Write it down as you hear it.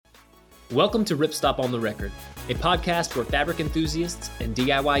Welcome to Ripstop on the Record, a podcast where fabric enthusiasts and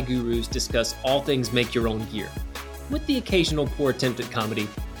DIY gurus discuss all things make your own gear, with the occasional poor attempt at comedy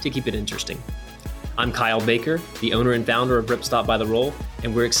to keep it interesting. I'm Kyle Baker, the owner and founder of Ripstop by the Roll,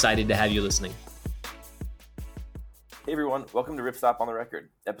 and we're excited to have you listening. Hey everyone, welcome to Ripstop on the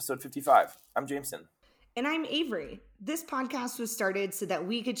Record, episode 55. I'm Jameson. And I'm Avery. This podcast was started so that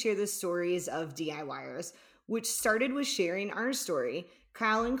we could share the stories of DIYers, which started with sharing our story.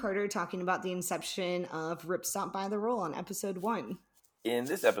 Kyle and Carter talking about the inception of Ripstop by the Roll on episode 1. In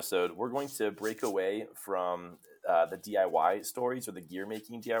this episode, we're going to break away from the DIY stories or the gear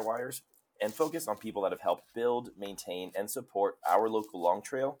making DIYers and focus on people that have helped build, maintain, and support our local long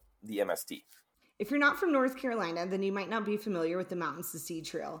trail, the MST. If you're not from North Carolina, then you might not be familiar with the Mountains to Sea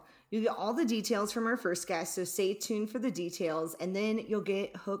Trail. You'll get all the details from our first guest, so stay tuned for the details, and then you'll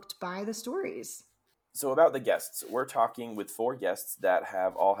get hooked by the stories. So about the guests, we're talking with 4 guests that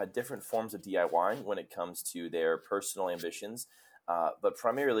have all had different forms of DIY when it comes to their personal ambitions, but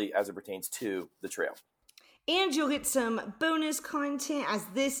primarily as it pertains to the trail. And you'll get some bonus content as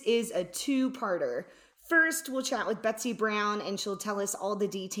this is a 2-parter. First, we'll chat with Betsy Brown, and she'll tell us all the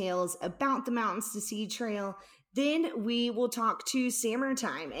details about the Mountains to Sea Trail. Then we will talk to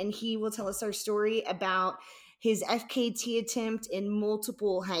Summertime, and he will tell us our story about his FKT attempt in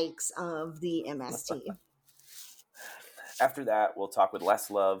multiple hikes of the MST. After that, we'll talk with Les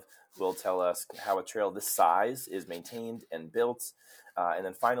Love, who will tell us how a trail this size is maintained and built. And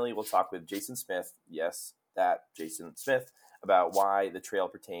then finally, we'll talk with Jason Smith, yes, that Jason Smith, about why the trail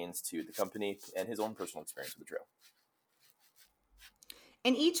pertains to the company and his own personal experience with the trail.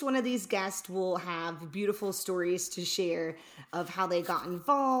 And each one of these guests will have beautiful stories to share of how they got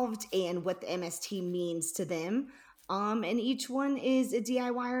involved and what the MST means to them. And each one is a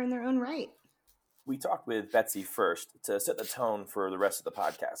DIYer in their own right. We talked with Betsy first to set the tone for the rest of the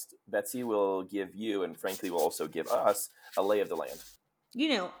podcast. Betsy will give you, and frankly will also give us, a lay of the land.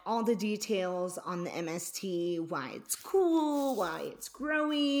 You know, all the details on the MST, why it's cool, why it's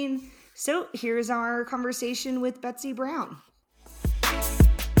growing. So here's our conversation with Betsy Brown.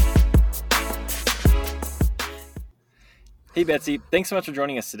 Hey, Betsy. Thanks so much for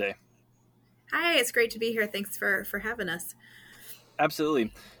joining us today. Hi, it's great to be here. Thanks for having us.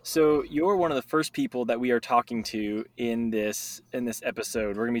 Absolutely. So you're one of the first people that we are talking to in this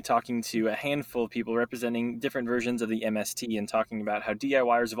episode. We're going to be talking to a handful of people representing different versions of the MST and talking about how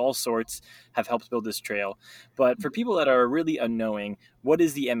DIYers of all sorts have helped build this trail. But for people that are really unknowing, what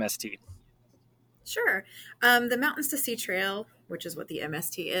is the MST? Sure. The Mountains to Sea Trail, which is what the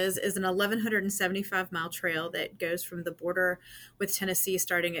MST is an 1,175-mile trail that goes from the border with Tennessee,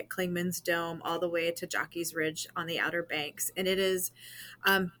 starting at Clingman's Dome, all the way to Jockey's Ridge on the Outer Banks. And it is,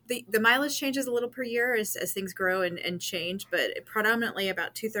 the mileage changes a little per year as things grow and change, but predominantly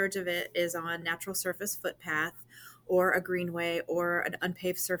about 2/3 of it is on natural surface footpath or a greenway or an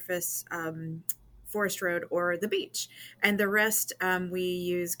unpaved surface forest road or the beach, and the rest we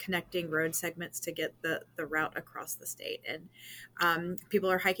use connecting road segments to get the route across the state. And people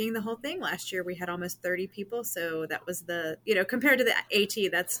are hiking the whole thing. Last year we had almost 30 people, so that was compared to the AT,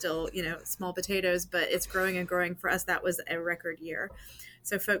 that's still small potatoes, but it's growing and growing. For us, that was a record year.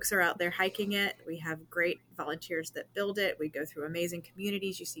 So folks are out there hiking it. We have great volunteers that build it. We go through amazing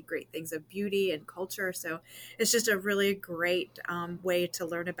communities. You see great things of beauty and culture. So it's just a really great way to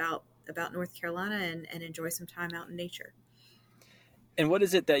learn about North Carolina and enjoy some time out in nature. And what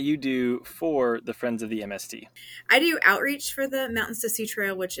is it that you do for the Friends of the MST? I do outreach for the Mountains to Sea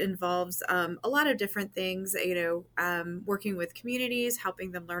Trail, which involves a lot of different things, working with communities,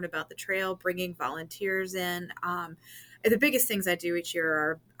 helping them learn about the trail, bringing volunteers in. The biggest things I do each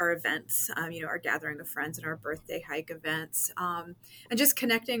year are events, our gathering of friends and our birthday hike events, and just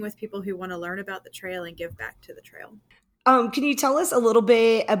connecting with people who want to learn about the trail and give back to the trail. Can you tell us a little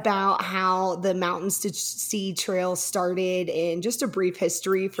bit about how the Mountains to Sea Trail started and just a brief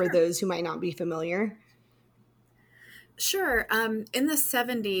history for those who might not be familiar? Sure. In the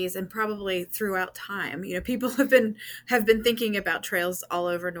 70s and probably throughout time, people have been thinking about trails all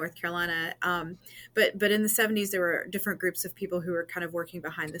over North Carolina. But in the 70s, there were different groups of people who were kind of working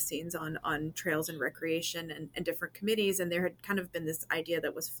behind the scenes on trails and recreation and different committees. And there had kind of been this idea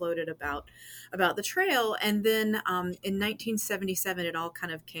that was floated about the trail. And then in 1977, it all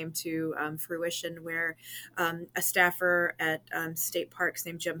kind of came to fruition, where a staffer at State Parks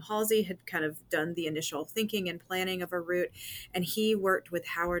named Jim Halsey had kind of done the initial thinking and planning of a route. And he worked with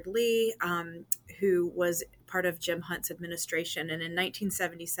Howard Lee, who was part of Jim Hunt's administration. And in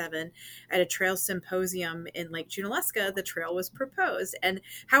 1977, at a trail symposium in Lake Junaluska, the trail was proposed. And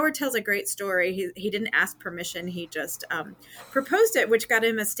Howard tells a great story. He didn't ask permission. He just proposed it, which got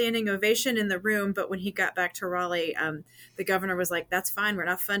him a standing ovation in the room. But when he got back to Raleigh, the governor was like, "That's fine. We're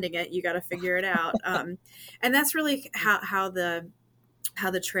not funding it. You got to figure it out." And that's really how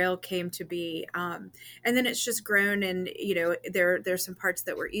the trail came to be. And then it's just grown, and, there's some parts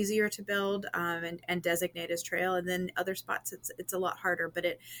that were easier to build and designate as trail. And then other spots, it's a lot harder, but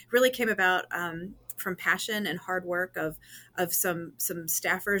it really came about from passion and hard work of some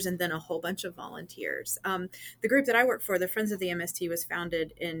staffers and then a whole bunch of volunteers. The group that I work for, the Friends of the MST, was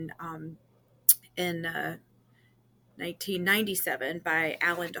founded in 1997 by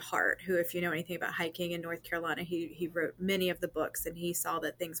Alan DeHart, who, if you know anything about hiking in North Carolina, he wrote many of the books, and he saw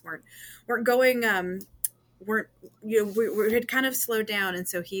that things weren't going, we had kind of slowed down. And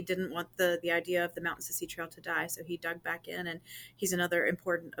so he didn't want the idea of the Mountains to Sea Trail to die. So he dug back in, and he's another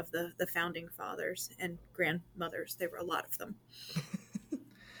important of the founding fathers and grandmothers. There were a lot of them.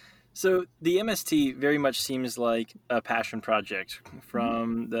 So the MST very much seems like a passion project,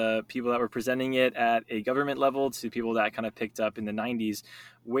 from the people that were presenting it at a government level to people that kind of picked up in the 90s.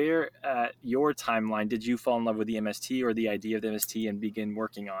 Where at your timeline did you fall in love with the MST or the idea of the MST and begin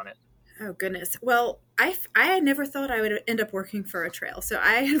working on it? Oh, goodness. Well, I never thought I would end up working for a trail. So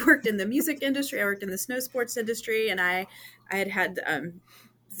I had worked in the music industry. I worked in the snow sports industry, and I had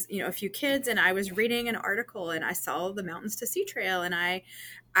a few kids, and I was reading an article, and I saw the Mountains to Sea Trail, and I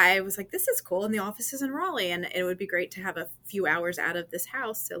was like, this is cool. And the office is in Raleigh, and it would be great to have a few hours out of this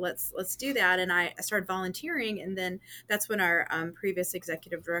house. So let's do that. And I started volunteering. And then that's when our previous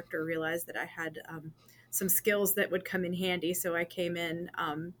executive director realized that I had some skills that would come in handy. So I came in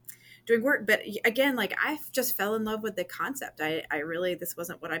doing work. But again, like, I just fell in love with the concept. I really, this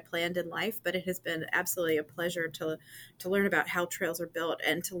wasn't what I planned in life, but it has been absolutely a pleasure to learn about how trails are built,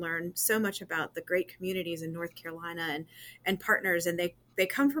 and to learn so much about the great communities in North Carolina and partners. And they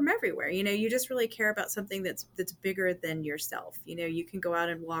come from everywhere. You just really care about something that's bigger than yourself. You can go out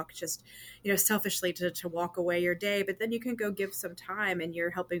and walk just, selfishly to walk away your day, but then you can go give some time, and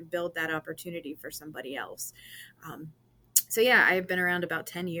you're helping build that opportunity for somebody else. So yeah, I've been around about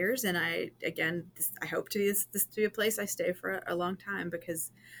 10 years, and I hope this to be a place I stay for a long time,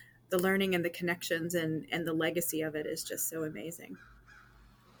 because the learning and the connections and the legacy of it is just so amazing.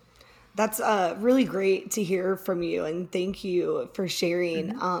 That's really great to hear from you, and thank you for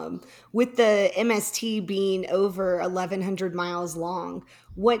sharing. With the MST being over 1,100 miles long,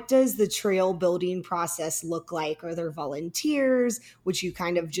 what does the trail building process look like? Are there volunteers, which you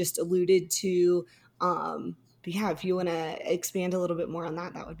kind of just alluded to? But yeah, if you want to expand a little bit more on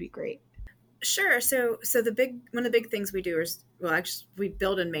that, that would be great. Sure. So one of the big things we do is, we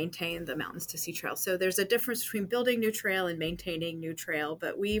build and maintain the Mountains to Sea Trail. So there's a difference between building new trail and maintaining new trail,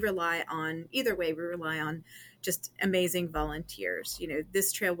 but we rely on just amazing volunteers.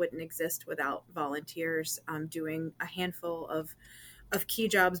 This trail wouldn't exist without volunteers doing a handful of key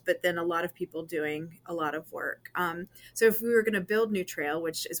jobs, but then a lot of people doing a lot of work. So if we were going to build new trail,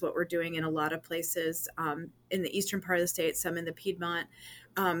 which is what we're doing in a lot of places in the eastern part of the state, some in the Piedmont,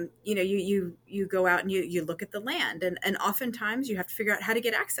 you go out and you look at the land, and oftentimes you have to figure out how to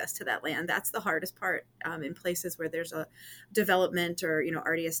get access to that land. That's the hardest part in places where there's a development or,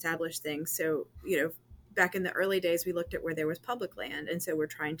 already established things. So, back in the early days, we looked at where there was public land. And so we're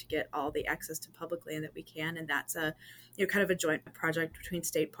trying to get all the access to public land that we can. And that's kind of a joint project between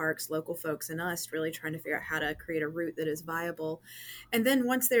state parks, local folks, and us, really trying to figure out how to create a route that is viable. And then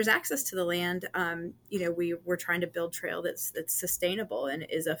once there's access to the land, we're trying to build trail that's sustainable and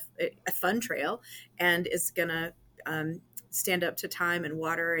is a fun trail, and is going to stand up to time and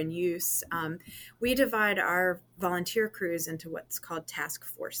water and use. We divide our volunteer crews into what's called task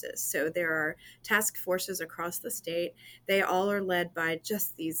forces. So there are task forces across the state. They all are led by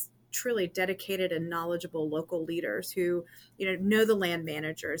just these truly dedicated and knowledgeable local leaders who, know the land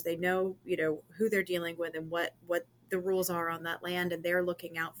managers. They know, who they're dealing with and what the rules are on that land. And they're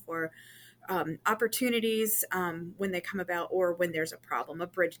looking out for opportunities when they come about, or when there's a problem, a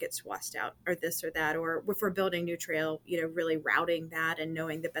bridge gets washed out, or this or that, or if we're building new trail, really routing that and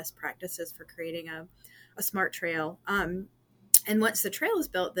knowing the best practices for creating a smart trail. And once the trail is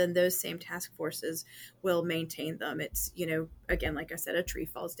built, then those same task forces will maintain them. It's, again, like I said, a tree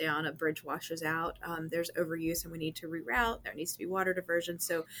falls down, a bridge washes out, there's overuse and we need to reroute, there needs to be water diversion.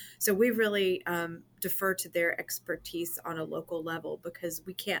 So we really defer to their expertise on a local level, because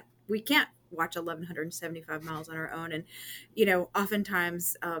we we can't watch 1,175 miles on our own. And,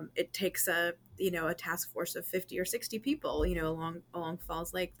 oftentimes it takes a task force of 50 or 60 people, along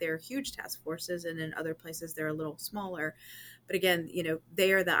Falls Lake. They're huge task forces, and in other places they're a little smaller. But again,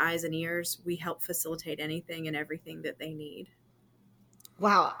 they are the eyes and ears. We help facilitate anything and everything that they need.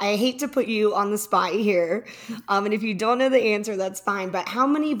 Wow, I hate to put you on the spot here. And if you don't know the answer, that's fine. But how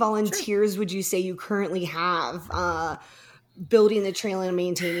many volunteers would you say you currently have building the trail and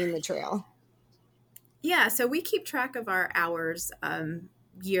maintaining the trail? Yeah, so we keep track of our hours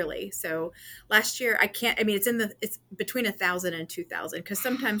yearly. So last year, it's between 1,000 and 2,000, because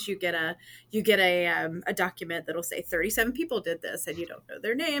sometimes you get a document that'll say 37 people did this, and you don't know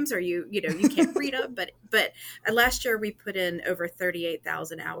their names, or you can't read them. But last year we put in over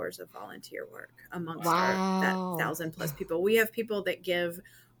 38,000 hours of volunteer work amongst that 1,000 plus people. We have people that give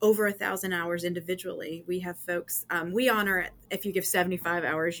over 1,000 hours individually. We have folks, we honor, if you give 75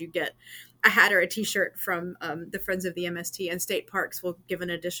 hours, you get a hat or a t-shirt from the Friends of the MST, and state parks will give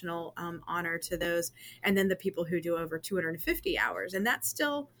an additional honor to those. And then the people who do over 250 hours. And that's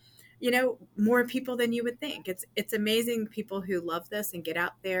still, more people than you would think. It's amazing, people who love this and get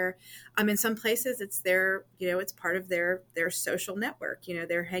out there. In some places it's it's part of their social network.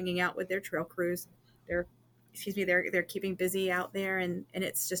 They're hanging out with their trail crews. They're keeping busy out there, and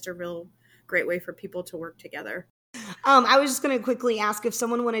it's just a real great way for people to work together. I was just going to quickly ask, if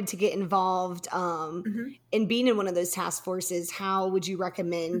someone wanted to get involved in being in one of those task forces, how would you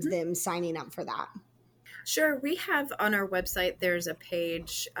recommend them signing up for that? Sure. We have on our website, there's a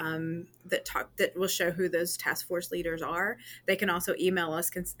page that will show who those task force leaders are. They can also email us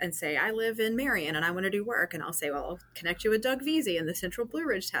and say, I live in Marion and I want to do work. And I'll say, well, I'll connect you with Doug Veazey in the Central Blue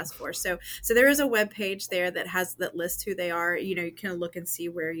Ridge Task Force. So there is a web page there that lists who they are. You can look and see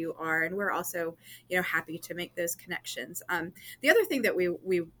where you are. And we're also, happy to make those connections. The other thing that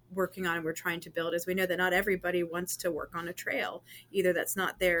we working on and we're trying to build is, we know that not everybody wants to work on a trail. Either that's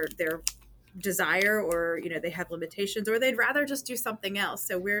not their desire, or they have limitations, or they'd rather just do something else.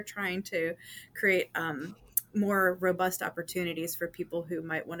 So we're trying to create more robust opportunities for people who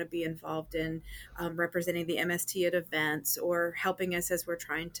might want to be involved in representing the MST at events, or helping us as we're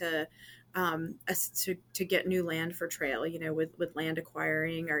trying to get new land for trail, with land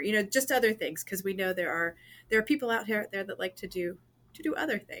acquiring, or just other things, because we know there are people out there that like to do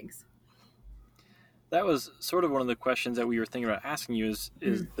other things. That was sort of one of the questions that we were thinking about asking you is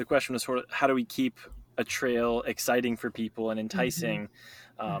the question was sort of, how do we keep a trail exciting for people and enticing?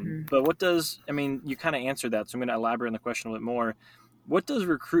 But you kind of answered that, so I'm going to elaborate on the question a little bit more. What does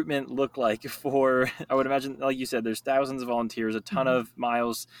recruitment look like for, I would imagine, like you said, there's thousands of volunteers, a ton of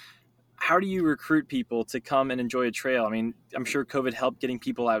miles. How do you recruit people to come and enjoy a trail? I'm sure COVID helped getting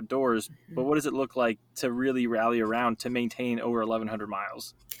people outdoors, but what does it look like to really rally around to maintain over 1,100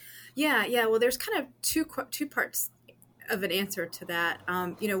 miles? Yeah. Well, there's kind of two parts of an answer to that.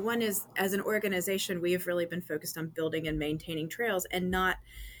 One is, as an organization, we have really been focused on building and maintaining trails and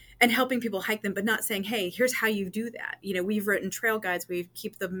helping people hike them, but not saying, hey, here's how you do that. We've written trail guides, we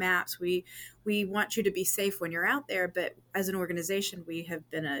keep the maps, we want you to be safe when you're out there. But as an organization, we have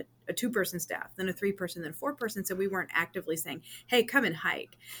been a 2-person staff, then a 3-person, then 4-person. So we weren't actively saying, hey, come and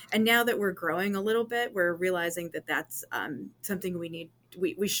hike. And now that we're growing a little bit, we're realizing that that's something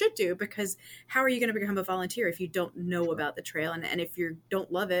we should do, because how are you going to become a volunteer if you don't know about the trail? And if you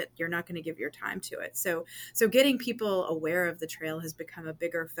don't love it, you're not going to give your time to it. So getting people aware of the trail has become a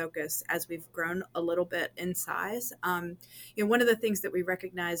bigger focus as we've grown a little bit in size. One of the things that we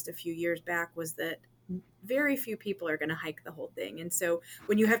recognized a few years back was that very few people are going to hike the whole thing. And so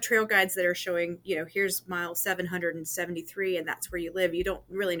when you have trail guides that are showing, here's mile 773 and that's where you live, you don't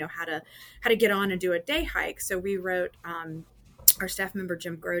really know how to get on and do a day hike. So we wrote, our staff member,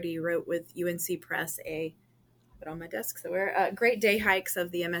 Jim Grody, wrote with UNC Press on my desk somewhere, great day hikes of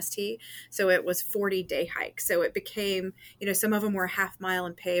the MST. So it was 40 day hikes. So it became, some of them were half mile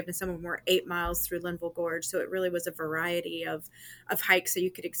and paved, and some of them were 8 miles through Linville Gorge. So it really was a variety of hikes, so you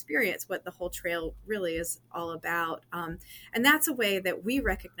could experience what the whole trail really is all about. And that's a way that we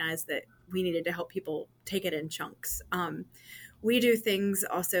recognized that we needed to help people take it in chunks. We do things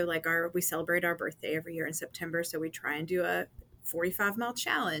also like we celebrate our birthday every year in September. So we try and do a 45-mile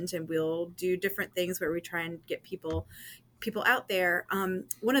challenge, and we'll do different things where we try and get people out there.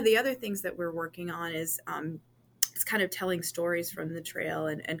 One of the other things that we're working on is it's kind of telling stories from the trail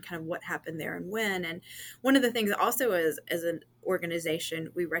and kind of what happened there and when. And one of the things also as an organization,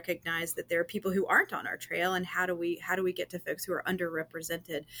 we recognize that there are people who aren't on our trail, and how do we get to folks who are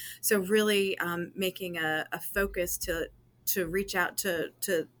underrepresented? So really making a focus to reach out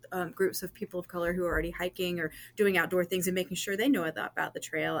to groups of people of color who are already hiking or doing outdoor things and making sure they know about the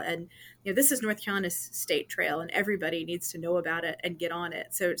trail. And this is North Carolina's state trail, and everybody needs to know about it and get on it.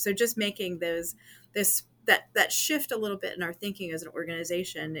 So just making that shift a little bit in our thinking as an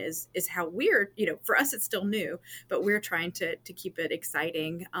organization is how we're, for us it's still new, but we're trying to keep it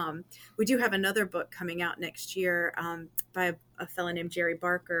exciting. We do have another book coming out next year by a fellow named Jerry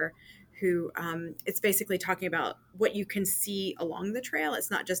Barker, who it's basically talking about what you can see along the trail. It's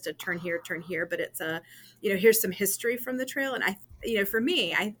not just a turn here, but it's here's some history from the trail. And for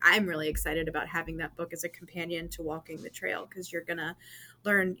me, I'm really excited about having that book as a companion to walking the trail, because you're going to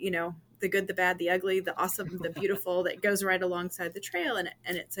learn, the good, the bad, the ugly, the awesome, the beautiful that goes right alongside the trail. And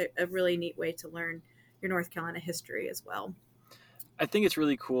it's a really neat way to learn your North Carolina history as well. I think it's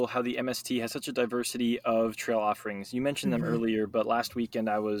really cool how the MST has such a diversity of trail offerings. You mentioned them earlier, but last weekend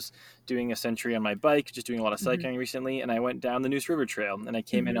I was doing a century on my bike, just doing a lot of cycling recently, and I went down the Neuse River Trail. And I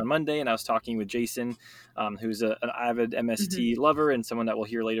came in on Monday, and I was talking with Jason, who's an avid MST lover and someone that we'll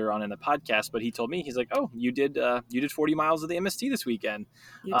hear later on in the podcast. But he told me, he's like, "Oh, you did 40 miles of the MST this weekend."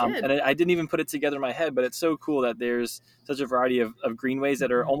 You did. And I didn't even put it together in my head, but it's so cool that there's such a variety of greenways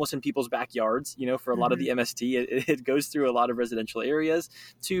that are almost in people's backyards. For a lot of the MST, it goes through a lot of residential areas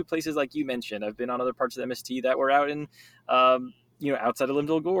to places like you mentioned. I've been on other parts of the MST that were out in, outside of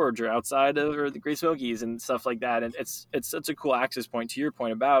Limdale Gorge or outside of the Great Smokies and stuff like that. And it's such a cool access point, to your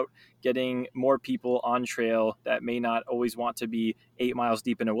point about getting more people on trail that may not always want to be 8 miles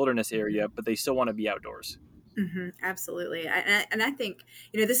deep in a wilderness area, but they still want to be outdoors. Absolutely. And I think,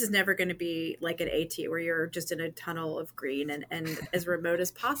 this is never going to be like an AT where you're just in a tunnel of green and as remote as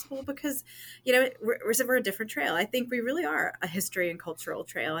possible, because, we're a different trail. I think we really are a history and cultural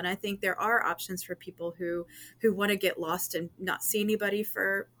trail. And I think there are options for people who want to get lost and not see anybody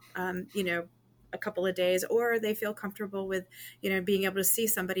for, a couple of days, or they feel comfortable with, being able to see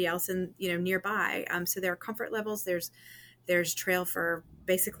somebody else and, nearby. So there are comfort levels. There's trail for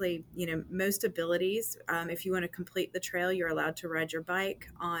basically, most abilities. If you want to complete the trail, you're allowed to ride your bike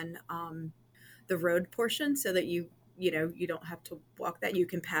on the road portion so that you don't have to walk that. You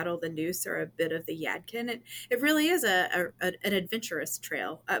can paddle the Neuse or a bit of the Yadkin. It really is an adventurous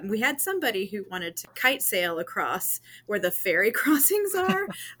trail. We had somebody who wanted to kite sail across where the ferry crossings are.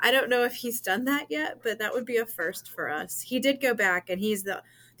 I don't know if he's done that yet, but that would be a first for us. He did go back, and he's the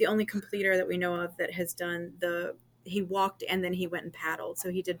only completer that we know of that has done he walked and then he went and paddled.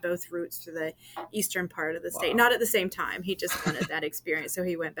 So he did both routes to the eastern part of the state, not at the same time. He just wanted that experience. So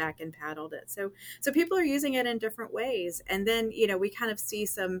he went back and paddled it. So people are using it in different ways. And then, we kind of see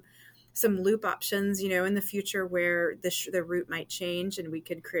some loop options, in the future where the route might change, and we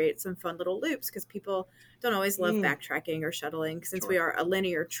could create some fun little loops, because people don't always love backtracking or shuttling. Since we are a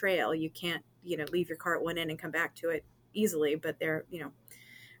linear trail, you can't, leave your car at one end and come back to it easily, but they're,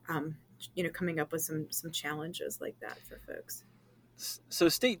 coming up with some challenges like that for folks. So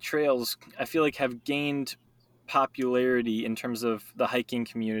state trails, I feel like, have gained popularity in terms of the hiking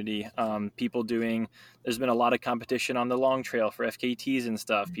community. There's been a lot of competition on the long trail for FKTs and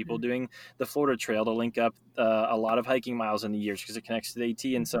stuff. People doing the Florida Trail to link up a lot of hiking miles in the years, because it connects to the AT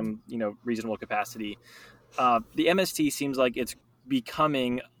in some, reasonable capacity. The MST seems like it's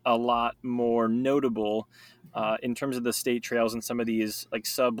becoming a lot more notable in terms of the state trails and some of these like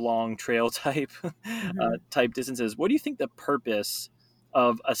sub-long trail type distances. What do you think the purpose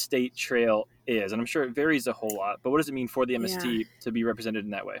of a state trail is? And I'm sure it varies a whole lot, but what does it mean for the MST to be represented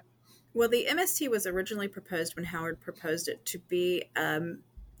in that way? Well, the MST was originally proposed, when Howard proposed it, to be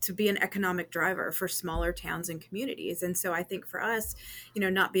an economic driver for smaller towns and communities. And so I think for us,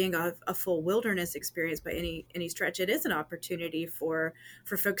 not being a full wilderness experience by any stretch, it is an opportunity for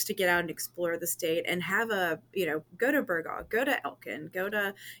folks to get out and explore the state and have go to Burgaw, go to Elkin, go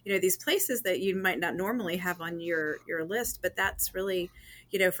to, these places that you might not normally have on your list. But that's really,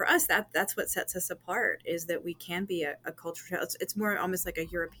 for us, that's what sets us apart, is that we can be a cultural trail. It's more almost like a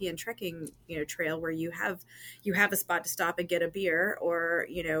European trekking, trail, where you have a spot to stop and get a beer, or,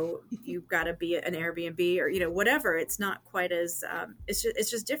 you've got to be an Airbnb or, whatever. It's not quite as,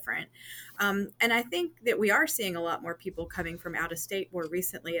 it's just different. And I think that we are seeing a lot more people coming from out of state more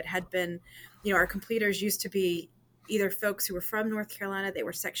recently. It had been, our completers used to be either folks who were from North Carolina, they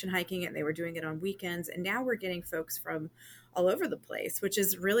were section hiking and they were doing it on weekends. And now we're getting folks from all over the place, which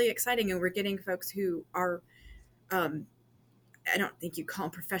is really exciting. And we're getting folks who are, I don't think you call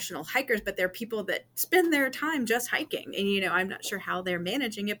them professional hikers, but they're people that spend their time just hiking. And, I'm not sure how they're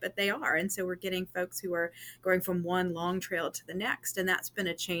managing it, but they are. And so we're getting folks who are going from one long trail to the next. And that's been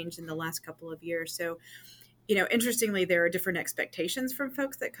a change in the last couple of years. So, interestingly, there are different expectations from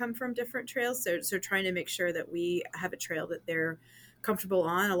folks that come from different trails. So trying to make sure that we have a trail that they're comfortable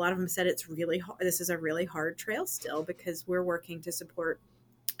on. A lot of them said it's really hard. This is a really hard trail still, because we're working to support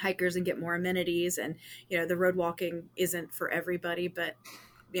hikers and get more amenities. And, the road walking isn't for everybody, but,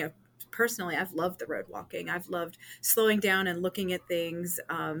 personally, I've loved the road walking. I've loved slowing down and looking at things.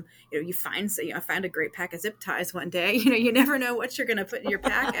 I found a great pack of zip ties one day. You never know what you're going to put in your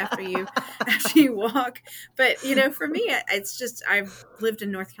pack after you walk. But, for me, it's just, I've lived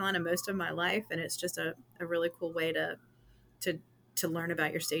in North Carolina most of my life, and it's just a really cool way to learn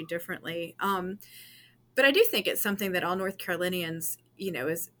about your state differently. But I do think it's something that all North Carolinians,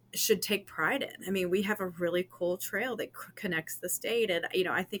 should take pride in. I mean, we have a really cool trail that connects the state. And,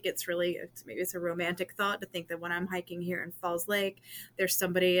 I think maybe it's a romantic thought to think that when I'm hiking here in Falls Lake, there's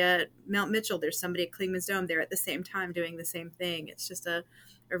somebody at Mount Mitchell, there's somebody at Clingman's Dome. They're at the same time doing the same thing. It's just a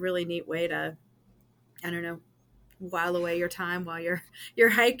really neat way to, while away your time while you're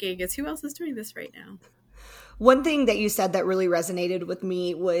hiking. Is who else is doing this right now? One thing that you said that really resonated with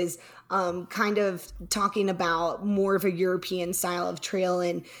me was kind of talking about more of a European style of trail.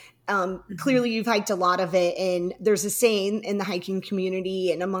 And clearly you've hiked a lot of it. And there's a saying in the hiking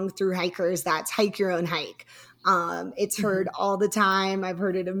community and among thru hikers that's hike your own hike. It's heard all the time. I've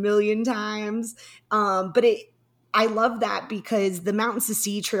heard it a million times. But I love that because the Mountains to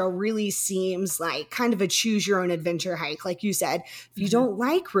Sea Trail really seems like kind of a choose your own adventure hike. Like you said, if you don't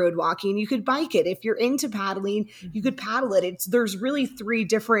like road walking, you could bike it. If you're into paddling, you could paddle it. There's really 3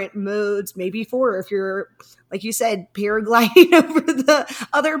 different modes, maybe 4 if you're, like you said, paragliding over the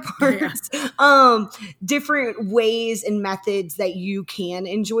other parts. Yeah. Different ways and methods that you can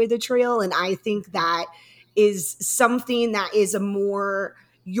enjoy the trail. And I think that is something that is a more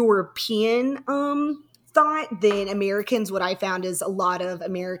European thought than Americans. What I found is a lot of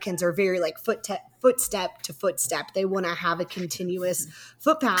Americans are very like footstep to footstep. They want to have a continuous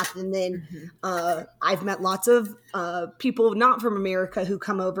footpath. And then I've met lots of people not from America who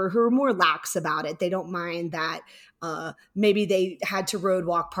come over who are more lax about it. They don't mind that maybe they had to road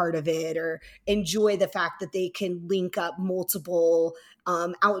walk part of it or enjoy the fact that they can link up multiple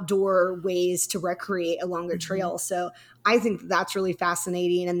outdoor ways to recreate along the trail. So I think that's really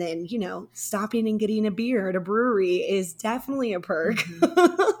fascinating. And then, stopping and getting a beer at a brewery is definitely a perk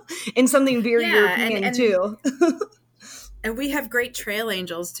and something very European too. And we have great trail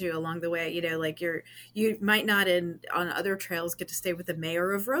angels too along the way. Like you might not on other trails get to stay with the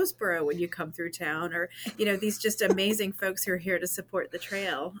mayor of Roseboro when you come through town, or these just amazing folks who are here to support the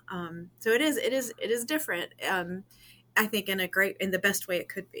trail. So it is different. I think in the best way it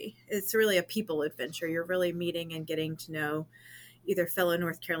could be. It's really a people adventure. You're really meeting and getting to know either fellow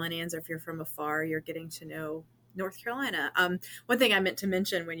North Carolinians, or if you're from afar, you're getting to know North Carolina. One thing I meant to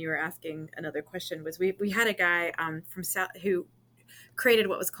mention when you were asking another question was we had a guy from South who created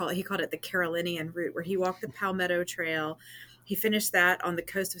he called it the Carolinian route, where he walked the Palmetto Trail. He finished that on the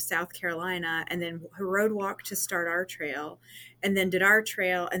coast of South Carolina, and then road walked to start our trail, and then did our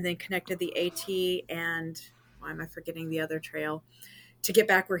trail, and then connected the AT and why am I forgetting the other trail to get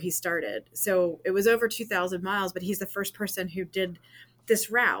back where he started. So it was over 2,000 miles, but he's the first person who did this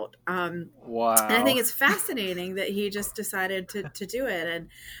route. Wow. And I think it's fascinating that he just decided to do it.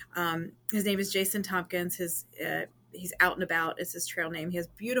 And his name is Jason Tompkins. He's Out and About is his trail name. He has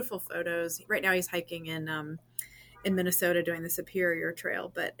beautiful photos. Right now he's hiking in Minnesota doing the Superior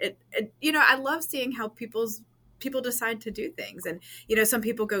Trail. But I love seeing how people decide to do things. And, some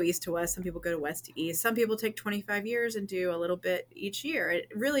people go east to west, some people go to west to east, some people take 25 years and do a little bit each year. It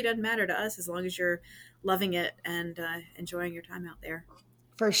really doesn't matter to us as long as you're loving it and enjoying your time out there.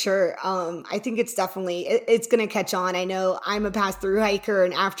 For sure. I think it's definitely, it's going to catch on. I know I'm a pass through hiker,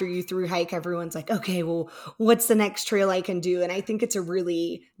 and after you through hike, everyone's like, okay, well, what's the next trail I can do? And I think it's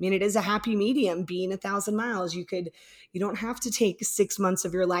it is a happy medium being 1,000 miles. You don't have to take 6 months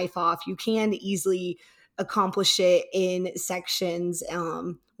of your life off. You can easily accomplish it in sections,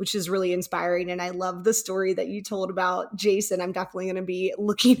 which is really inspiring. And I love the story that you told about Jason. I'm definitely going to be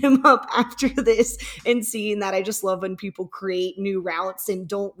looking him up after this and seeing that. I just love when people create new routes and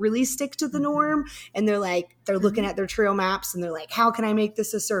don't really stick to the norm. And they're looking at their trail maps and they're like, how can I make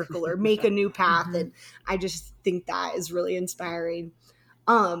this a circle or make a new path? And I just think that is really inspiring.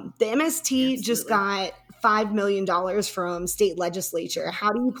 The MST just got $5 million from state legislature.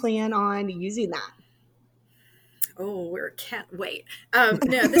 How do you plan on using that? Oh, can't wait.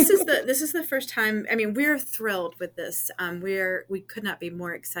 No, this is the first time. I mean, we're thrilled with this. We could not be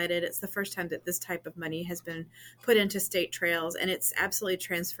more excited. It's the first time that this type of money has been put into state trails, and it's absolutely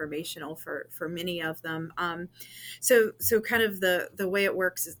transformational for many of them. So kind of the way it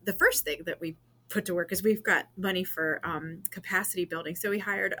works is the first thing that we put to work is we've got money for capacity building. So we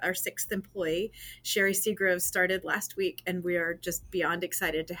hired our 6th employee. Sherry Seagrove started last week, and we are just beyond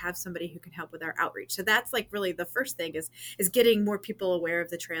excited to have somebody who can help with our outreach. So that's like really the first thing is getting more people aware of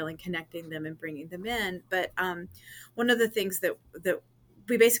the trail and connecting them and bringing them in. But one of the things that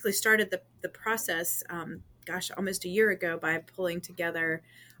we basically started the process, almost a year ago by pulling together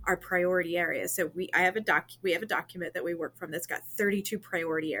our priority areas. So we have a document that we work from that's got 32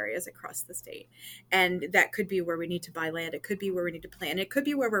 priority areas across the state. And that could be where we need to buy land. It could be where we need to plan. It could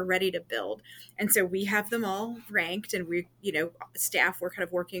be where we're ready to build. And so we have them all ranked, and we, staff, we're kind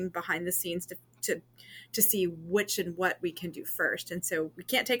of working behind the scenes to see which and what we can do first. And so we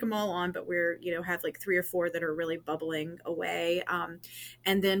can't take them all on, but we're, have like 3 or 4 that are really bubbling away.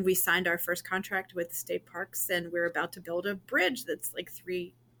 And then we signed our first contract with the state parks, and we're about to build a bridge that's like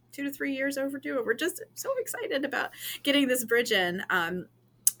 2 to 3 years overdue. And we're just so excited about getting this bridge in.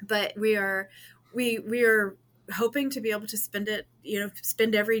 But we are hoping to be able to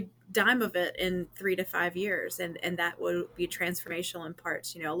spend every dime of it in 3 to 5 years. And that will be transformational in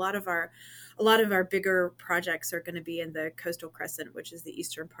parts. A lot of our bigger projects are going to be in the Coastal Crescent, which is the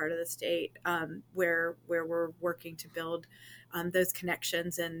eastern part of the state, where we're working to build those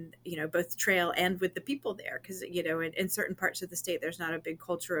connections and, both trail and with the people there. Because, in certain parts of the state, there's not a big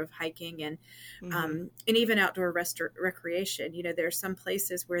culture of hiking and even outdoor recreation. There are some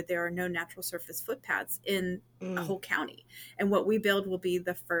places where there are no natural surface footpaths in a whole county. And what we build will be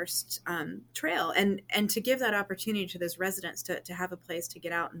the first trail. And to give that opportunity to those residents to have a place to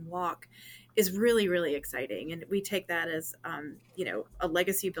get out and walk is really, really exciting. And we take that as, a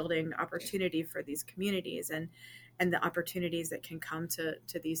legacy building opportunity for these communities and the opportunities that can come to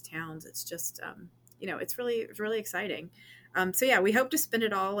these towns. It's just, it's really exciting. So yeah, we hope to spend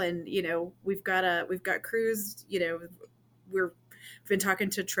it all. And, we've got crews, we've been talking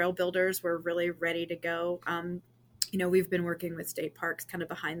to trail builders. We're really ready to go. We've been working with state parks kind of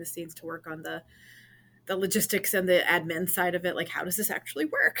behind the scenes to work on the logistics and the admin side of it. Like, how does this actually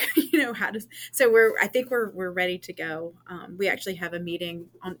work? I think we're ready to go. We actually have a meeting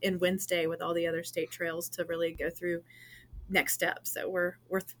in Wednesday with all the other state trails to really go through next steps. So we're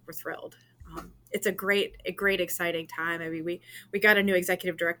thrilled. It's a great, exciting time. I mean, we got a new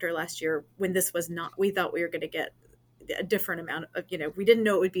executive director last year when this was not, we thought we were going to get a different amount of, we didn't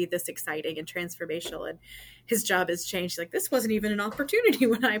know it would be this exciting and transformational, and his job has changed. Like, this wasn't even an opportunity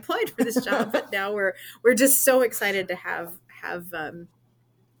when I applied for this job, but now we're just so excited to have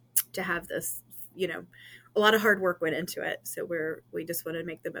this, a lot of hard work went into it. So we just want to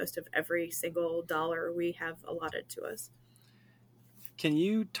make the most of every single dollar we have allotted to us. Can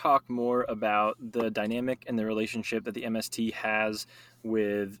you talk more about the dynamic and the relationship that the MST has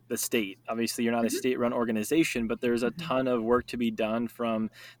with the state? Obviously, you're not a state-run organization, but there's a ton of work to be done,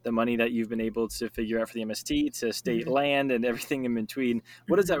 from the money that you've been able to figure out for the MST to state land and everything in between.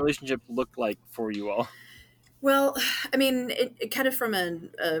 What does that relationship look like for you all? Well, I mean, it kind of from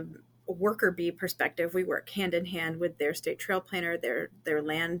a worker bee perspective, we work hand in hand with their state trail planner, their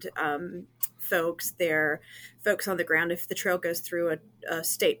land folks, their folks on the ground. If the trail goes through a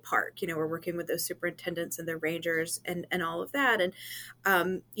state park, we're working with those superintendents and their rangers and all of that. And,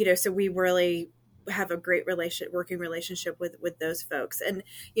 so we really have a great working relationship with those folks. And,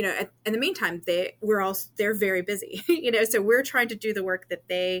 in the meantime, they're very busy, so we're trying to do the work that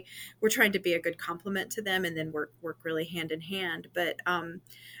we're trying to be a good complement to them, and then work really hand in hand. But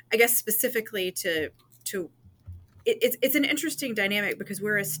I guess specifically it's an interesting dynamic because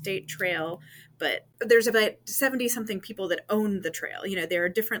we're a state trail, but there's about 70 something people that own the trail. There are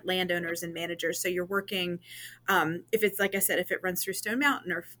different landowners and managers. So you're working, if it's, like I said, if it runs through Stone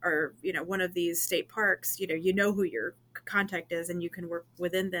Mountain or one of these state parks, you know who your contact is and you can work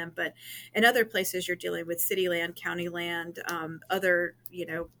within them. But in other places, you're dealing with city land, county land, other,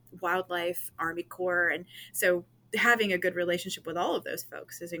 wildlife, Army Corps. And so having a good relationship with all of those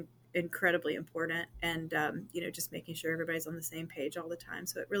folks is incredibly important, and just making sure everybody's on the same page all the time.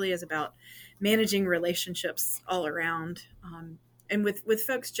 So it really is about managing relationships all around, and with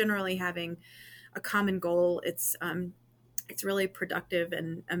folks generally having a common goal. It's really productive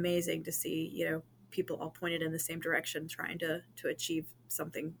and amazing to see people all pointed in the same direction, trying to achieve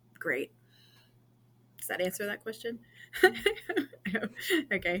something great. Does that answer that question?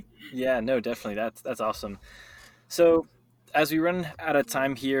 Okay. Yeah, no, definitely. That's awesome. So as we run out of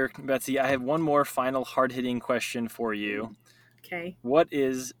time here, Betsy, I have one more final hard-hitting question for you. Okay. What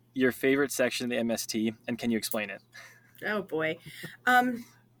is your favorite section of the MST, and can you explain it? Oh, boy.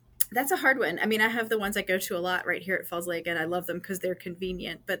 That's a hard one. I mean, I have the ones I go to a lot right here at Falls Lake, and I love them because they're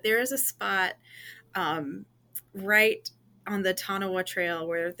convenient. But there is a spot right on the Tanawa Trail,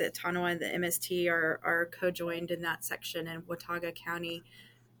 where the Tanawa and the MST are co-joined in that section in Watauga County,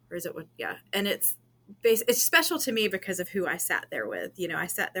 or is it? Yeah, and it's special to me because of who I sat there with. I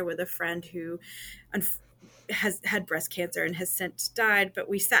sat there with a friend who has had breast cancer and has since died, but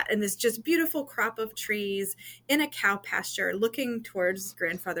we sat in this just beautiful crop of trees in a cow pasture looking towards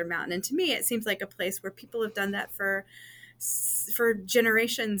Grandfather Mountain. And to me, it seems like a place where people have done that for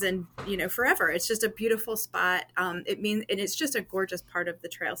generations and, forever. It's just a beautiful spot. And it's just a gorgeous part of the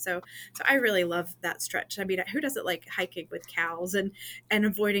trail. So I really love that stretch. I mean, who doesn't like hiking with cows and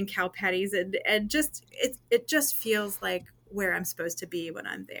avoiding cow patties and just, it just feels like where I'm supposed to be when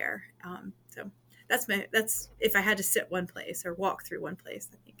I'm there. So that's if I had to sit one place or walk through one place,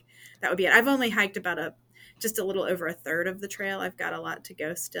 I think that would be it. I've only hiked about just a little over a third of the trail. I've got a lot to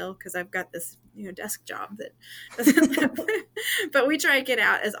go still because I've got this desk job but we try to get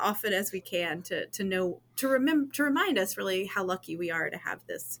out as often as we can to remind us really how lucky we are to have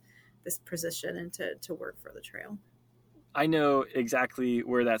this position and to work for the trail. I know exactly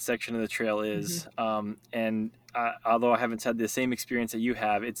where that section of the trail is. And although I haven't had the same experience that you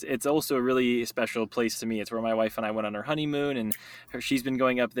have, it's also a really special place to me. It's where my wife and I went on our honeymoon, and she's been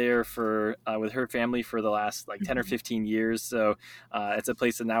going up there with her family for the last 10 or 15 years. So it's a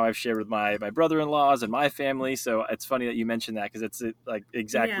place that now I've shared with my brother-in-laws and my family. So it's funny that you mentioned that because it's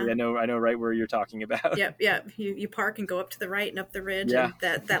exactly, yeah. I know right where you're talking about. Yep. You park and go up to the right and up the ridge. Yeah.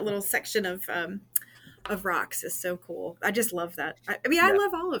 And that little section of rocks is so cool. I just love that. I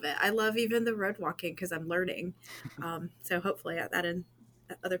love all of it. I love even the road walking because I'm learning. So hopefully that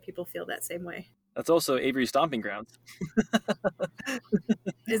other people feel that same way. That's also Avery's stomping grounds.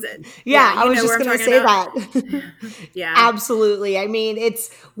 Is it? Yeah, I was just going to say that. Yeah. Absolutely. I mean,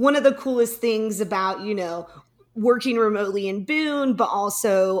 it's one of the coolest things about, working remotely in Boone, but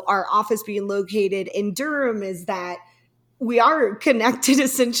also our office being located in Durham is that we are connected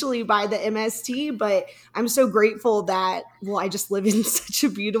essentially by the MST, but I'm so grateful that, I just live in such a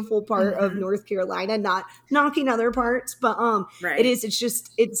beautiful part of North Carolina, not knocking other parts, but right.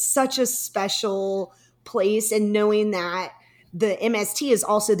 it's such a special place. And knowing that the MST is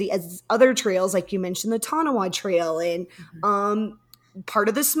also the other trails, like you mentioned, the Tanawa Trail and part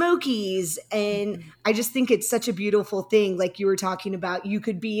of the Smokies. And I just think it's such a beautiful thing. Like you were talking about, you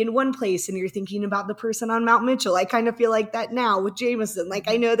could be in one place and you're thinking about the person on Mount Mitchell. I kind of feel like that now with Jameson. Like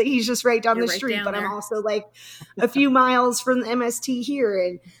I know that he's just right down the street, but I'm also like a few miles from the MST here.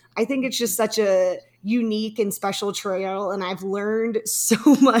 And I think it's just such a unique and special trail. And I've learned so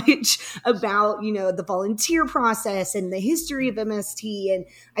much about, the volunteer process and the history of MST. And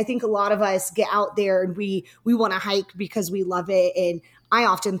I think a lot of us get out there and we want to hike because we love it. And I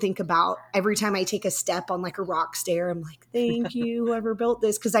often think about every time I take a step on like a rock stair, I'm like, thank you, whoever built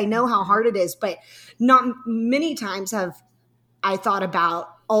this. Cause I know how hard it is, but not many times have I thought about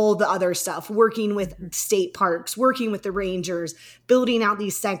all the other stuff, working with state parks, working with the rangers, building out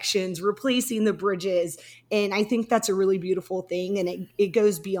these sections, replacing the bridges. And I think that's a really beautiful thing. And it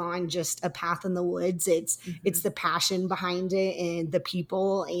goes beyond just a path in the woods. It's the passion behind it and the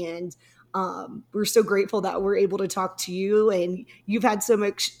people. And we're so grateful that we're able to talk to you, and you've had so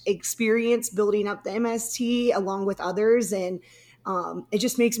much experience building up the MST along with others. And it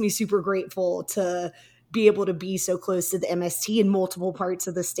just makes me super grateful to be able to be so close to the MST in multiple parts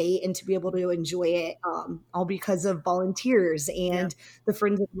of the state and to be able to enjoy it all because of volunteers and the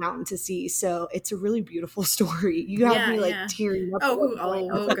Friends of the Mountain to See. So it's a really beautiful story. You have me tearing up.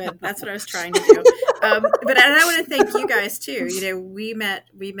 Oh, good. That's what I was trying to do. But I want to thank you guys too. We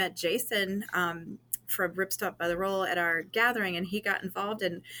met Jason from Ripstop by the Roll at our gathering, and he got involved.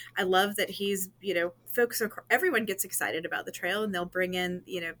 And I love that he's, everyone gets excited about the trail, and they'll bring in,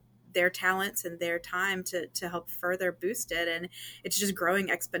 their talents and their time to help further boost it. And it's just growing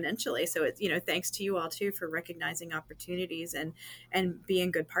exponentially. So it's, thanks to you all too, for recognizing opportunities and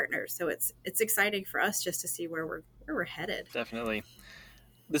being good partners. So it's exciting for us just to see where we're headed. Definitely.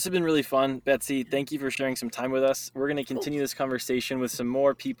 This has been really fun. Betsy, thank you for sharing some time with us. We're going to continue this conversation with some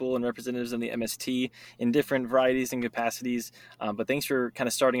more people and representatives of the MST in different varieties and capacities. But thanks for kind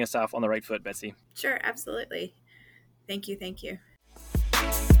of starting us off on the right foot, Betsy. Sure, absolutely. Thank you.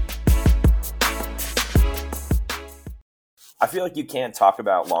 I feel like you can't talk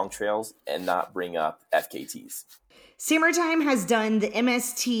about long trails and not bring up FKTs. Summertime has done the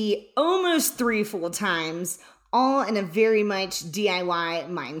MST almost 3 full times, all in a very much DIY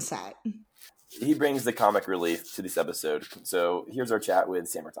mindset. He brings the comic relief to this episode. So here's our chat with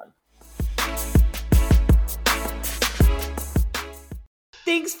Summertime.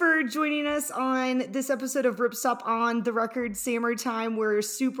 Thanks for joining us on this episode of Ripstop on the Record Summertime. We're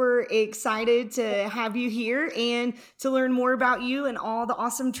super excited to have you here and to learn more about you and all the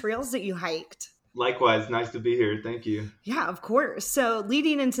awesome trails that you hiked. Likewise, nice to be here. Thank you. Yeah, of course. So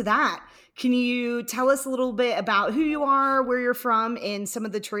leading into that, can you tell us a little bit about who you are, where you're from, and some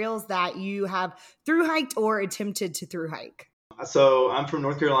of the trails that you have thru hiked or attempted to thru hike? So I'm from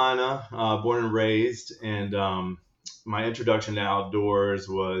North Carolina, born and raised, and my introduction to outdoors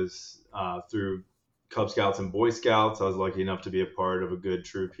was through Cub Scouts and Boy Scouts. I was lucky enough to be a part of a good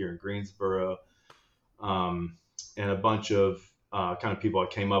troop here in Greensboro, and a bunch of kind of people I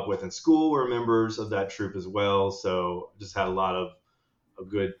came up with in school were members of that troop as well. So just had a lot of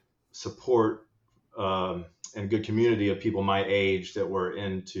good support and good community of people my age that were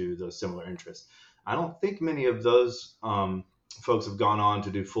into those similar interests. I don't think many of those folks have gone on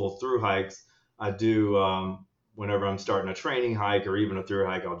to do full thru hikes. I do whenever I'm starting a training hike or even a thru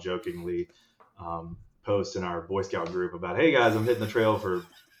hike, I'll jokingly post in our Boy Scout group about, hey guys, I'm hitting the trail for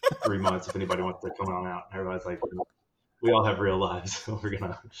 3 months if anybody wants to come on out. Everybody's like, we all have real lives, so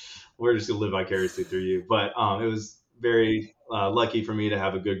we're just gonna live vicariously through you. But it was very lucky for me to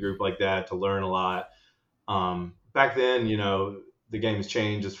have a good group like that, to learn a lot. Back then, the game has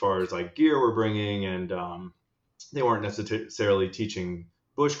changed as far as like gear we're bringing, and they weren't necessarily teaching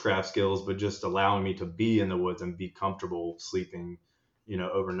bushcraft skills, but just allowing me to be in the woods and be comfortable sleeping,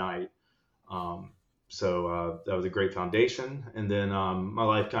 overnight. So that was a great foundation. And then my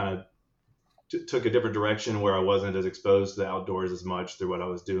life kind of took a different direction where I wasn't as exposed to the outdoors as much through what I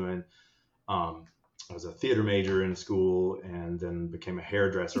was doing. I was a theater major in school and then became a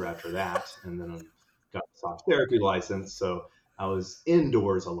hairdresser after that. And then got a soft therapy license. So I was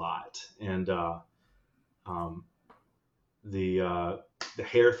indoors a lot. And the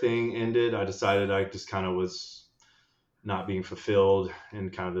hair thing ended. I decided I just kind of was not being fulfilled in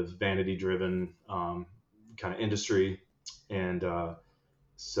kind of this vanity driven kind of industry. And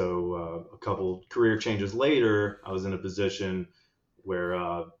so a couple career changes later, I was in a position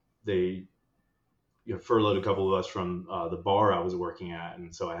where they furloughed a couple of us from the bar I was working at.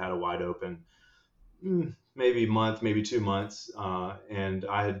 And so I had a wide open, maybe month, maybe 2 months. And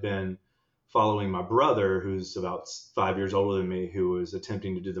I had been following my brother, who's about 5 years older than me, who was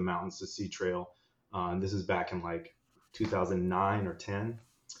attempting to do the Mountains to Sea Trail. And this is back in like 2009 or 10.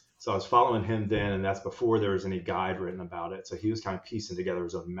 So I was following him then, and that's before there was any guide written about it. So he was kind of piecing together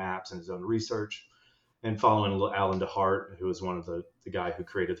his own maps and his own research, and following Alan DeHart, who was one of the guy who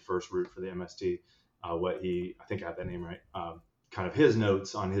created the first route for the MST, I think I have that name right, kind of his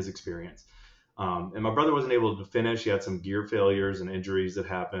notes on his experience. And my brother wasn't able to finish. He had some gear failures and injuries that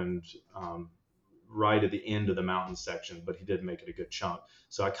happened right at the end of the mountain section, but he did make it a good chunk.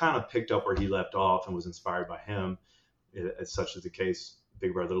 So I kind of picked up where he left off and was inspired by him, as such is the case.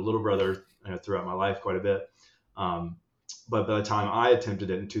 Big brother, little brother, throughout my life quite a bit. But by the time I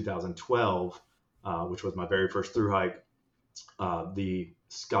attempted it in 2012, which was my very first thru hike, the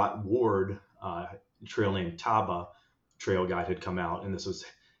Scott Ward trail named Taba trail guide had come out, and this was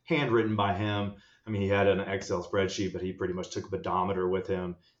handwritten by him. I mean, he had an Excel spreadsheet, but he pretty much took a pedometer with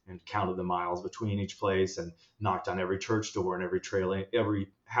him and counted the miles between each place and knocked on every church door and every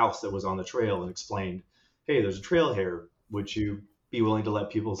house that was on the trail and explained, hey, there's a trail here. Would you be willing to let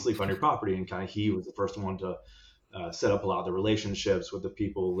people sleep on your property? And kind of he was the first one to set up a lot of the relationships with the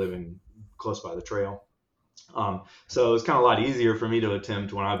people living close by the trail. So it was kind of a lot easier for me to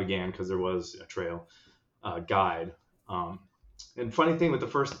attempt when I began because there was a trail guide. And funny thing with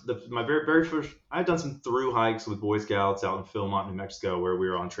my very, very first, I had done some thru hikes with Boy Scouts out in Philmont, New Mexico, where we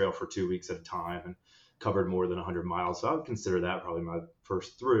were on trail for 2 weeks at a time and covered more than 100 miles. So I would consider that probably my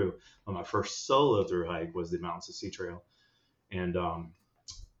first thru. But my first solo thru hike was the Mountains to Sea Trail. And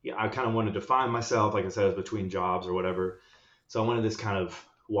I kind of wanted to find myself, like I said, I was between jobs or whatever. So I wanted this kind of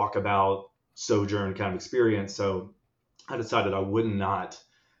walkabout sojourn kind of experience. So I decided I would not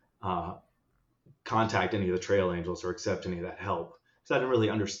contact any of the trail angels or accept any of that help, because I didn't really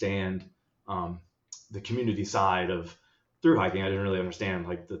understand the community side of thru hiking. I didn't really understand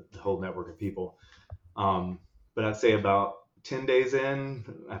like the whole network of people. But I'd say about 10 days in,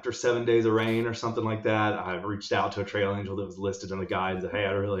 after 7 days of rain or something like that, I reached out to a trail angel that was listed in the guide and said, hey,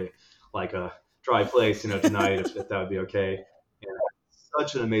 I'd really like a dry place, tonight, if that would be okay. And I had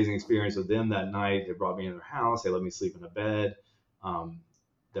such an amazing experience with them that night. They brought me in their house. They let me sleep in a bed.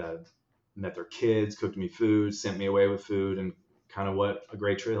 Met their kids, cooked me food, sent me away with food, and kind of what a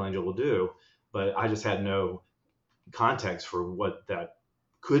great trail angel will do. But I just had no context for what that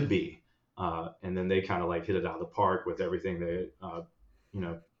could be. And then they kind of like hit it out of the park with everything they,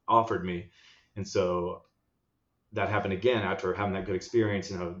 offered me. And so that happened again after having that good experience.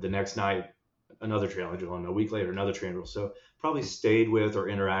 The next night, another trail angel, and a week later, another trail angel. So probably stayed with or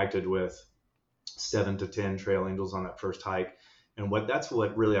interacted with 7 to 10 trail angels on that first hike. And that's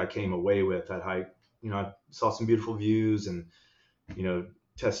what really I came away with that hike. I saw some beautiful views and,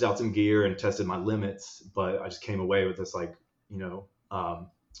 tested out some gear and tested my limits, but I just came away with this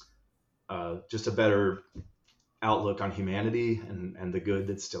just a better outlook on humanity and the good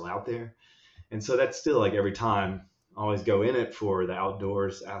that's still out there. And so that's still like every time I always go in it for the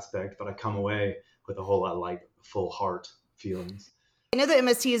outdoors aspect, but I come away with a whole lot of like full heart feelings. I know that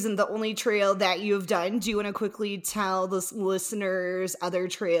MST isn't the only trail that you've done. Do you want to quickly tell the listeners other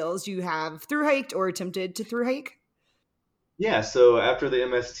trails you have through hiked or attempted to through hike? Yeah, so after the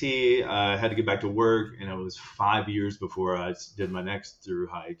MST, I had to get back to work, and it was 5 years before I did my next through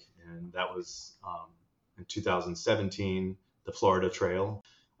hike, and that was in 2017, the Florida Trail.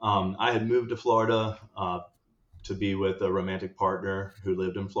 I had moved to Florida to be with a romantic partner who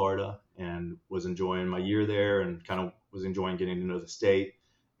lived in Florida and was enjoying my year there and kind of was enjoying getting to know the state.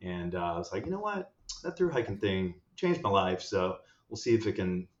 And I was like, you know what, that through hiking thing changed my life. So we'll see if it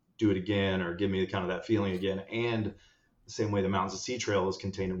can do it again or give me kind of that feeling again. And the same way the Mountains to Sea Trail is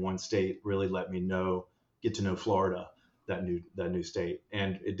contained in one state really let me get to know Florida, that new state.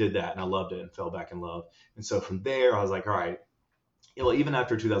 And it did that. And I loved it and fell back in love. And so from there, I was like, all right, even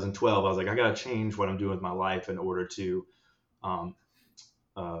after 2012, I was like, I got to change what I'm doing with my life in order to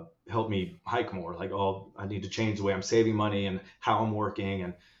help me hike more. Like, I need to change the way I'm saving money and how I'm working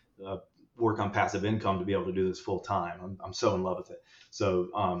and work on passive income to be able to do this full time. I'm so in love with it.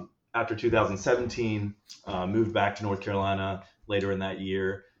 So after 2017, moved back to North Carolina later in that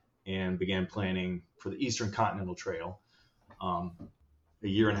year and began planning for the Eastern Continental Trail. A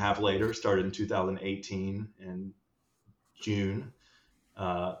year and a half later, started in 2018 in June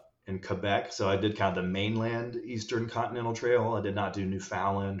in Quebec. So I did kind of the mainland Eastern Continental Trail. I did not do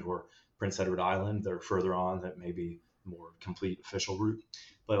Newfoundland or Prince Edward Island. They're further on, that may be more complete official route.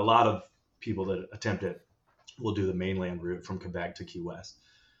 But a lot of people that attempt it will do the mainland route from Quebec to Key West.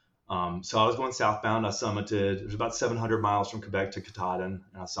 So I was going southbound. I summited, it was about 700 miles from Quebec to Katahdin,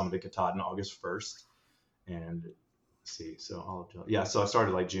 and I summited Katahdin August 1st. And let's see, so I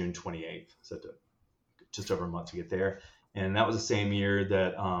started like June 28th. So it took just over a month to get there. And that was the same year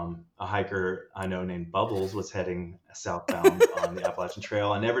that a hiker I know named Bubbles was heading southbound on the Appalachian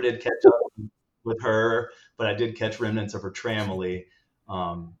Trail. I never did catch up with her, but I did catch remnants of her tramily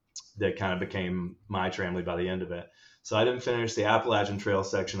that kind of became my tramily by the end of it. So I didn't finish the Appalachian Trail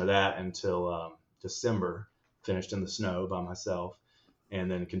section of that until December, finished in the snow by myself, and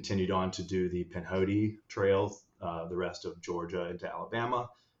then continued on to do the Pinhoti Trail, the rest of Georgia into Alabama,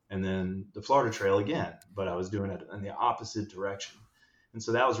 and then the Florida Trail again, but I was doing it in the opposite direction. And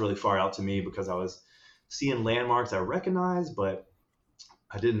so that was really far out to me because I was seeing landmarks I recognized, but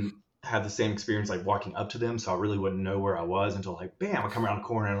I didn't have the same experience like walking up to them. So I really wouldn't know where I was until like, bam, I come around the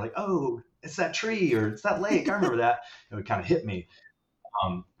corner and I'm like, oh, it's that tree or it's that lake. I remember that. It would kind of hit me.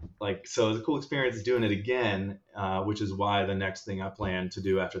 So it was a cool experience doing it again, which is why the next thing I planned to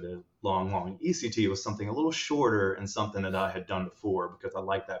do after the long ECT was something a little shorter and something that I had done before, because I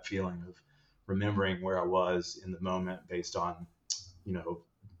like that feeling of remembering where I was in the moment based on,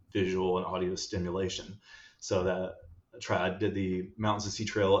 visual and audio stimulation. So that I did the Mountains to Sea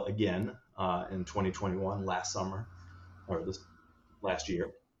Trail again in 2021, last summer, or this last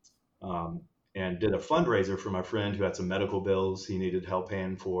year. And did a fundraiser for my friend who had some medical bills he needed help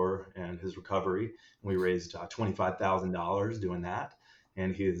paying for and his recovery. We raised $25,000 doing that,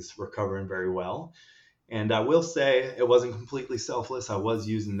 and he's recovering very well. And I will say it wasn't completely selfless. I was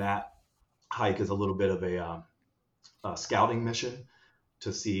using that hike as a little bit of a scouting mission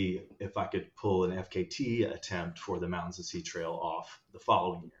to see if I could pull an FKT attempt for the Mountains to Sea Trail off the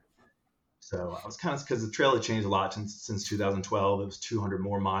following year. So I was kind of, because the trail had changed a lot since 2012. It was 200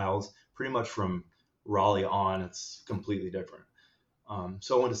 more miles. Pretty much from Raleigh on, it's completely different.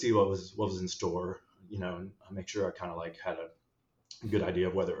 So I wanted to see what was in store, and make sure I kind of like had a good idea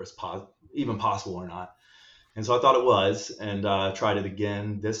of whether it was even possible or not. And so I thought it was, and tried it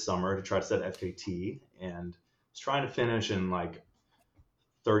again this summer to try to set FKT, and was trying to finish in like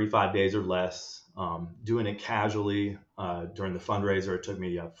 35 days or less, doing it casually. During the fundraiser, it took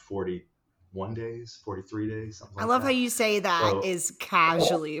me 41 days, 43 days, something like that. I love how you say that is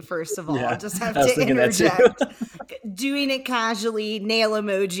casually, first of all. Yeah, just have to interject. Doing it casually, nail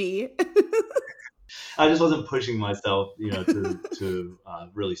emoji. I just wasn't pushing myself, to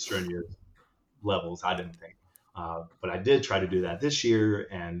really strenuous levels, I didn't think. But I did try to do that this year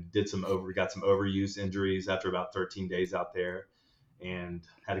and got some overuse injuries after about 13 days out there and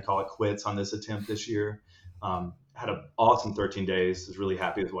had to call it quits on this attempt this year. had an awesome 13 days. Was really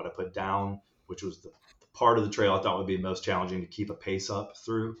happy with what I put down, which was the part of the trail I thought would be most challenging to keep a pace up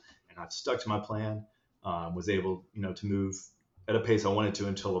through. And I stuck to my plan, was able, to move at a pace I wanted to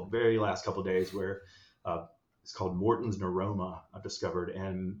until the very last couple of days where it's called Morton's neuroma, I've discovered,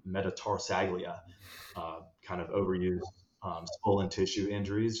 and metatarsaglia, kind of overused swollen tissue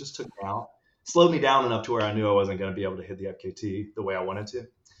injuries, just took me out, slowed me down enough to where I knew I wasn't going to be able to hit the FKT the way I wanted to.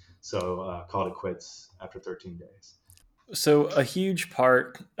 So called it quits after 13 days. So a huge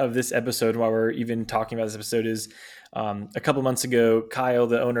part of this episode, while we're even talking about this episode, is a couple months ago, Kyle,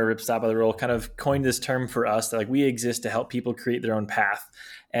 the owner of Ripstop by the Roll, kind of coined this term for us that we exist to help people create their own path.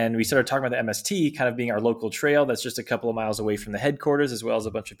 And we started talking about the MST kind of being our local trail that's just a couple of miles away from the headquarters, as well as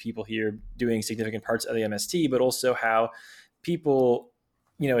a bunch of people here doing significant parts of the MST, but also how people,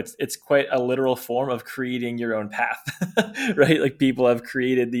 it's quite a literal form of creating your own path, right? Like people have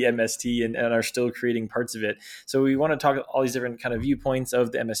created the MST and are still creating parts of it. So we want to talk all these different kind of viewpoints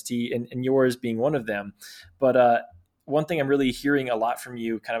of the MST and yours being one of them. But one thing I'm really hearing a lot from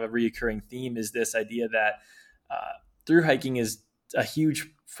you, kind of a reoccurring theme, is this idea that through hiking is a huge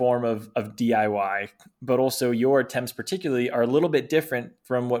form of DIY, but also your attempts particularly are a little bit different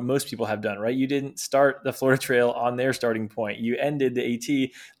from what most people have done, right? You didn't start the Florida Trail on their starting point. You ended the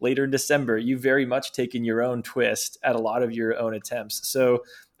AT later in December. You've very much taken your own twist at a lot of your own attempts. So,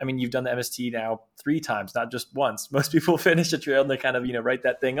 I mean, you've done the MST now 3 times, not just once. Most people finish a trail and they kind of, write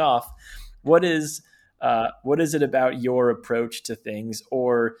that thing off. What is it about your approach to things,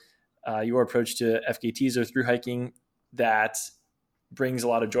 or your approach to FKTs or through hiking, that brings a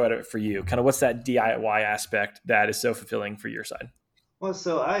lot of joy out of it for you? Kind of what's that DIY aspect that is so fulfilling for your side? Well,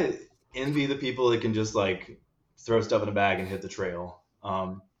 so I envy the people that can just throw stuff in a bag and hit the trail. I'd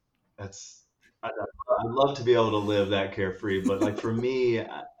love to be able to live that carefree, but for me,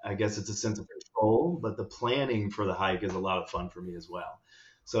 I guess it's a sense of control, but the planning for the hike is a lot of fun for me as well.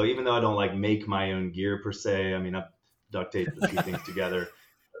 So even though I don't make my own gear per se, I mean, I've duct taped a few things together.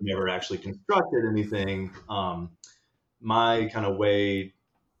 I've never actually constructed anything. My kind of way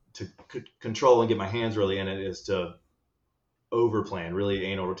to control and get my hands really in it is to over-plan, really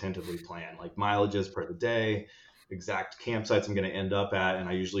anal retentively plan, like mileages per the day, exact campsites I'm going to end up at. And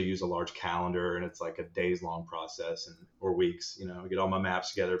I usually use a large calendar, and it's like a days-long process or weeks. I get all my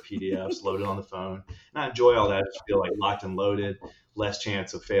maps together, PDFs, loaded on the phone. And I enjoy all that. I just feel locked and loaded, less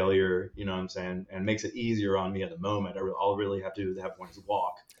chance of failure, you know what I'm saying? And makes it easier on me at the moment. All I really have to do is have one is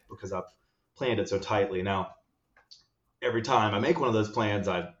walk, because I've planned it so tightly. Now, every time I make one of those plans,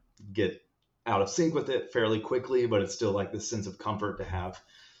 I get out of sync with it fairly quickly, but it's still this sense of comfort to have,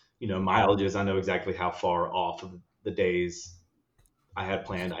 mileages. I know exactly how far off of the days I had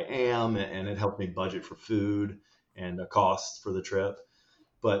planned I am, and it helped me budget for food and the costs for the trip.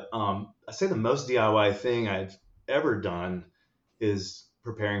 But I say the most DIY thing I've ever done is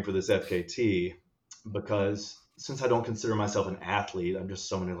preparing for this FKT, because since I don't consider myself an athlete, I'm just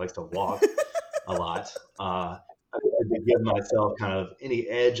someone who likes to walk a lot. I had to give myself kind of any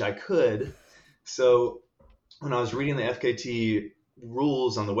edge I could. So when I was reading the FKT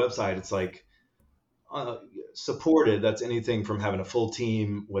rules on the website, it's supported. That's anything from having a full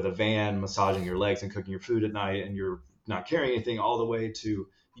team with a van, massaging your legs and cooking your food at night, and you're not carrying anything, all the way to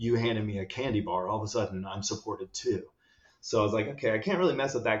you handing me a candy bar. All of a sudden, I'm supported too. So I was like, okay, I can't really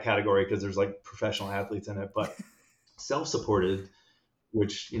mess with that category because there's professional athletes in it, but self-supported,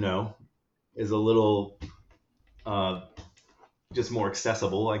 which, is a little just more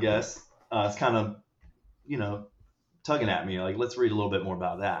accessible, I guess. It's kind of, tugging at me, let's read a little bit more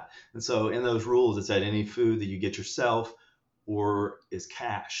about that. And so in those rules, it said any food that you get yourself or is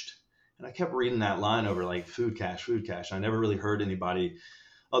cached. And I kept reading that line over, food cache. I never really heard anybody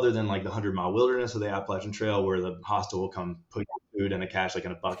other than the 100-mile wilderness or the Appalachian Trail, where the hostel will come put your food in a cache,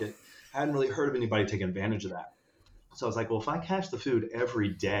 in a bucket. I hadn't really heard of anybody taking advantage of that. So I was well, if I cache the food every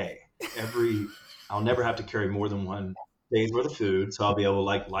day, I'll never have to carry more than 1 day's worth of food. So I'll be able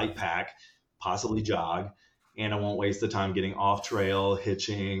to light pack, possibly jog, and I won't waste the time getting off trail,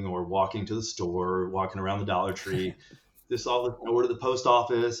 hitching, or walking to the store, walking around the Dollar Tree, or to the post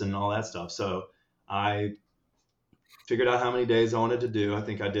office and all that stuff. So I figured out how many days I wanted to do. I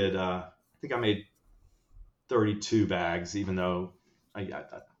think I made 32 bags, even though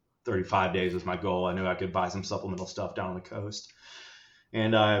 35 days was my goal. I knew I could buy some supplemental stuff down on the coast.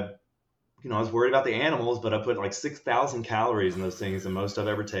 And I was worried about the animals, but I put 6,000 calories in those things, the most I've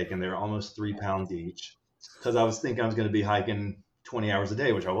ever taken. They're almost 3 pounds each, because I was thinking I was going to be hiking 20 hours a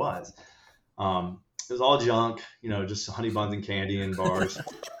day, which I was. It was all junk, just honey buns and candy and bars,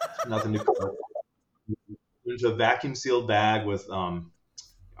 nothing to cook. Into a vacuum sealed bag with, I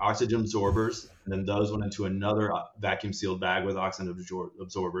oxygen absorbers, and then those went into another vacuum sealed bag with oxygen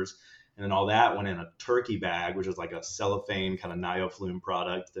absorbers. And then all that went in a turkey bag, which is like a cellophane kind of NioFlume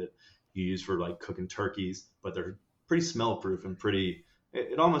product that you use for like cooking turkeys, but they're pretty smell proof and pretty,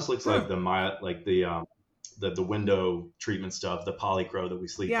 it almost looks like the window treatment stuff, the Polycro that we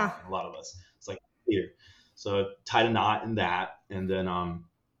sleep on, a lot of us. It's like here. So I tied a knot in that, and then I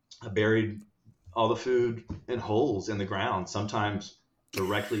buried all the food in holes in the ground, sometimes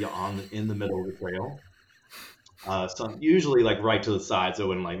directly in the middle of the trail. So usually like right to the side, so it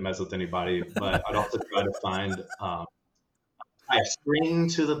wouldn't like mess with anybody. But I'd also try to find a string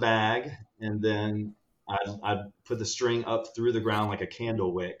to the bag, and then I'd put the string up through the ground like a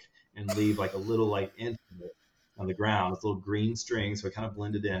candle wick, and leave like a little like inch of it on the ground. It's a little green string, so it kind of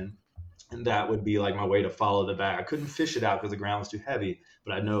blended in. And that would be like my way to follow the bag. I couldn't fish it out because the ground was too heavy,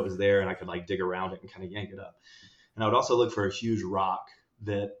 but I know it was there, and I could like dig around it and kind of yank it up. And I would also look for a huge rock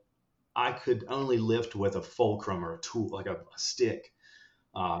that I could only lift with a fulcrum or a tool, like a stick.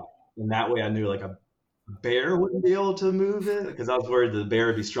 And that way I knew like a bear wouldn't be able to move it, because I was worried the bear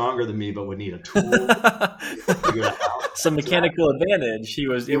would be stronger than me, but would need a tool to figure it out. Some mechanical advantage. It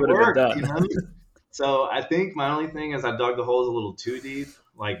would have been done. You know? So I think my only thing is I dug the holes a little too deep,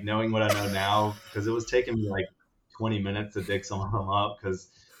 like knowing what I know now, because it was taking me like 20 minutes to dig some of them up. Because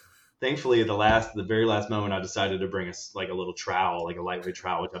thankfully at the very last moment, I decided to bring a little trowel, like a lightweight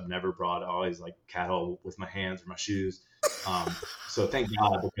trowel, which I've never brought. I always like cattle with my hands or my shoes. So thank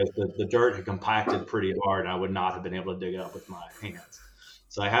God, because the dirt had compacted pretty hard, and I would not have been able to dig it up with my hands.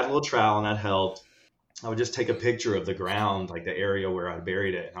 So I had a little trowel, and that helped. I would just take a picture of the ground, like the area where I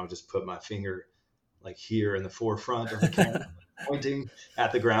buried it, and I would just put my finger like here in the forefront of the camera, pointing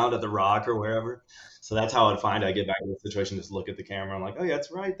at the ground, at the rock or wherever. So that's how I'd find it. I get back in the situation, just look at the camera. I'm like, oh yeah,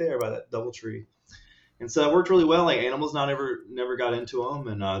 it's right there by that double tree. And so that worked really well. Like animals never got into them,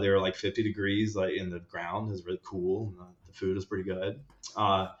 and they were like 50 degrees like in the ground. It was really cool. The food was pretty good.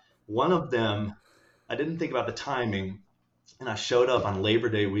 One of them, I didn't think about the timing, and I showed up on Labor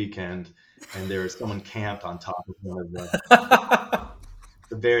Day weekend, and there was someone camped on top of one of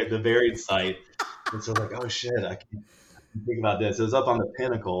the buried site. And so I was like, oh shit, I can't think about this. It was up on the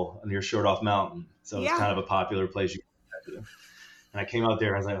pinnacle near Short Off Mountain. So it's kind of a popular place you can get to. And I came out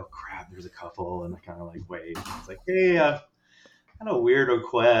there, and I was like, oh crap, there's a couple. And I kind of like waved. I was like, hey, kind of weird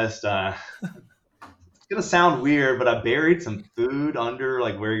request. It's going to sound weird, but I buried some food under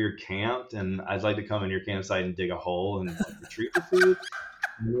like where you're camped. And I'd like to come in your campsite and dig a hole and like, retrieve the food.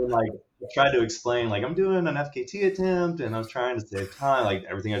 And then like I tried to explain, like I'm doing an FKT attempt and I'm trying to save time, like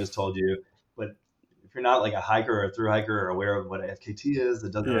everything I just told you. But if you're not like a hiker or a through hiker or aware of what an FKT is,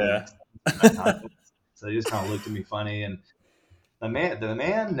 it doesn't really make sense. So they just kind of looked at me funny, and the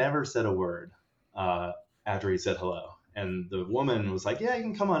man never said a word after he said hello. And the woman was like, yeah, you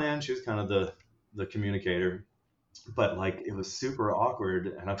can come on in. She was kind of the communicator, but like it was super awkward,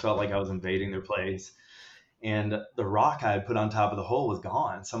 and I felt like I was invading their place. And the rock I had put on top of the hole was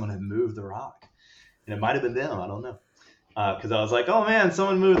gone. Someone had moved the rock, and it might have been them. I don't know. Because I was like, oh man,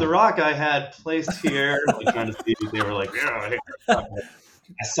 someone moved the rock I had placed here. Like trying to see if they were like, yeah.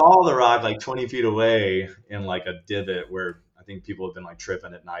 I saw the rock like 20 feet away in like a divot where I think people have been like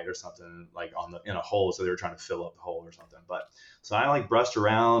tripping at night or something, like in a hole. So they were trying to fill up the hole or something. But so I like brushed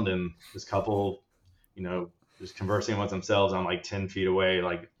around, and this couple, just conversing with themselves. I'm like 10 feet away,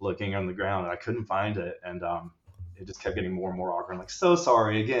 like looking on the ground, and I couldn't find it. And it just kept getting more and more awkward. I'm like, so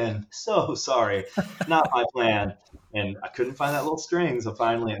sorry again. So sorry. Not my plan. And I couldn't find that little string. So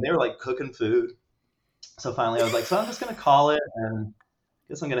finally, and they were like cooking food. So finally I was like, so I'm just going to call it, and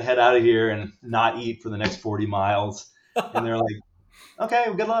I guess I'm going to head out of here and not eat for the next 40 miles. And they're like, okay,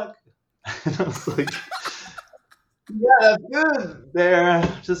 well, good luck. And I was like, yeah, that's good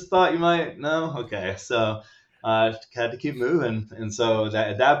there. Just thought you might. No? Okay. So I had to keep moving. And so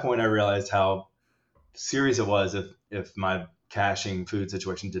at that point, I realized how serious it was if my caching food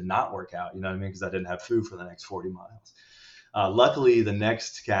situation did not work out, you know what I mean? Because I didn't have food for the next 40 miles. Luckily, the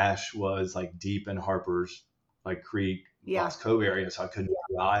next cache was like deep in Harper's like Creek, Lost Cove area, so I couldn't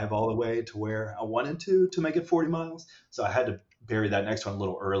drive all the way to where I wanted to make it 40 miles. So I had to bury that next one a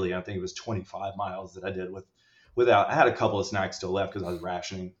little early. I think it was 25 miles that I did without. I had a couple of snacks still left because I was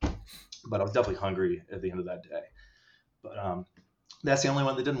rationing, but I was definitely hungry at the end of that day. But that's the only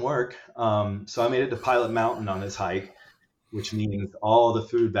one that didn't work. So I made it to Pilot Mountain on this hike, which means all the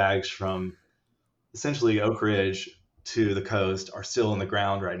food bags from essentially Oak Ridge to the coast are still in the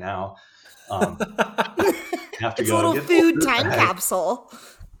ground right now. It's a little food time capsule.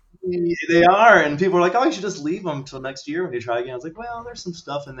 They are, and people are like, "Oh, you should just leave them until next year when you try again." I was like, "Well, there's some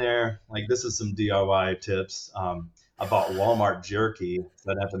stuff in there. Like, this is some DIY tips. I bought Walmart jerky,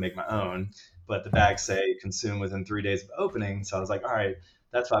 so I'd have to make my own, but the bags say consume within 3 days of opening. So I was like, all right,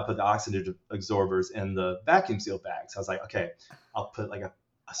 that's why I put the oxygen absorbers in the vacuum seal bag. So I was like, okay, I'll put like a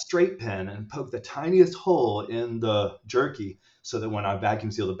straight pen and poke the tiniest hole in the jerky so that when I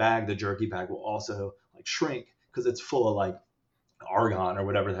vacuum seal the bag, the jerky bag will also like shrink because it's full of like argon or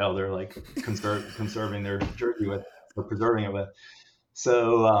whatever the hell they're like conserving their jerky with or preserving it with.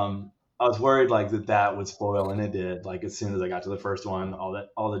 So I was worried like that would spoil, and it did. Like as soon as I got to the first one,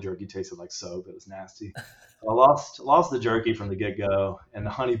 all the jerky tasted like soap. It was nasty. I lost the jerky from the get go, and the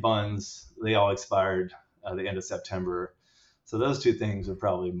honey buns, they all expired the end of September. So those two things would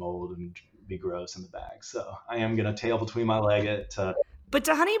probably mold and be gross in the bag. So I am gonna tail between my leg it. But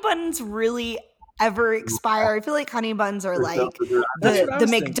do honey buns really ever expire? I feel like honey buns are like the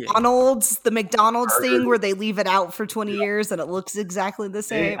McDonald's thing where they leave it out for 20 years and it looks exactly the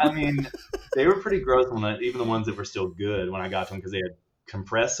same. I mean, they were pretty gross even the ones that were still good when I got them because they had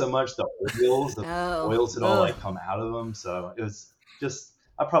compressed so much. The oils had all like come out of them. So it was just,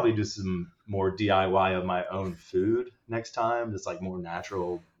 I'll probably do some more DIY of my own food next time. Just like more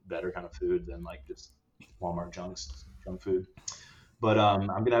natural, better kind of food than like just Walmart junk food. But I'm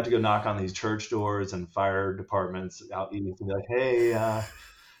going to have to go knock on these church doors and fire departments out east and be like, hey,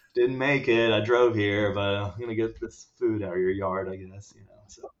 didn't make it. I drove here, but I'm going to get this food out of your yard, I guess.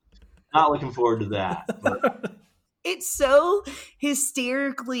 So not looking forward to that. But. It's so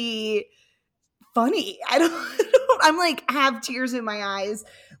hysterically funny. I'm like have tears in my eyes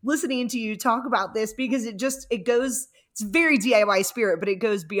listening to you talk about this because it's very DIY spirit, but it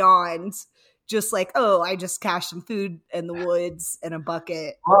goes beyond just like, oh, I just cached some food in the woods in a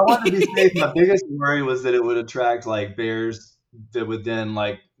bucket. Well, I wanted to be safe. My biggest worry was that it would attract like bears that would then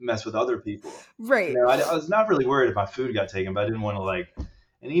like mess with other people. Right. I was not really worried if my food got taken, but I didn't want to like,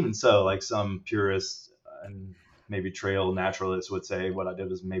 and even so, like some purists and maybe trail naturalists would say what I did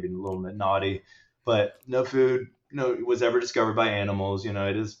was maybe a little bit naughty, but no food, was ever discovered by animals. It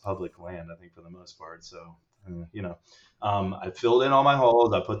is public land, I think, for the most part. So, I filled in all my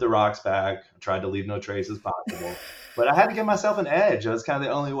holes. I put the rocks back. I tried to leave no trace as possible, but I had to give myself an edge. That was kind of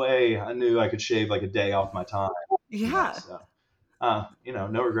the only way I knew I could shave like a day off my time. Yeah. So,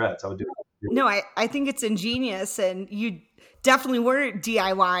 no regrets. I would do it. No, I think it's ingenious, and you definitely weren't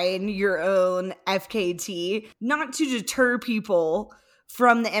DIYing your own FKT, not to deter people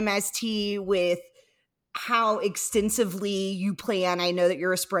from the MST with how extensively you plan. I know that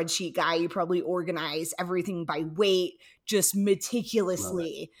you're a spreadsheet guy. You probably organize everything by weight, just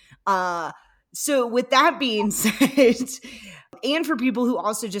meticulously. So with that being said, and for people who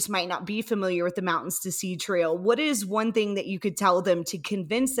also just might not be familiar with the Mountains to Sea Trail, what is one thing that you could tell them to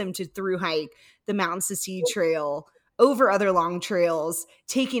convince them to through hike the Mountains to Sea Trail over other long trails,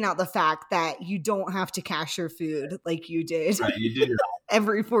 taking out the fact that you don't have to cache your food like you did? Right, you do.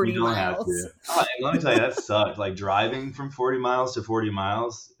 Every 40 you don't miles. Have to. Let me tell you, that sucked. Like driving from 40 miles to 40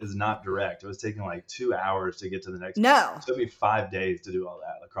 miles is not direct. It was taking like 2 hours to get to the next. No. It took me 5 days to do all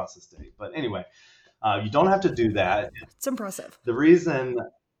that across the state. But anyway, you don't have to do that. It's impressive. The reason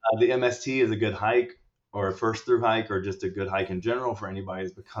the MST is a good hike or a first through hike or just a good hike in general for anybody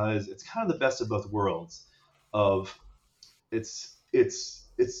is because it's kind of the best of both worlds. It's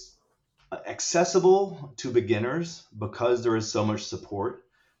accessible to beginners because there is so much support,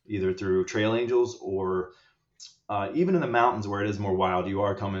 either through trail angels or even in the mountains where it is more wild. You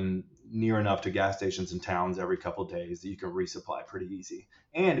are coming near enough to gas stations and towns every couple of days that you can resupply pretty easy.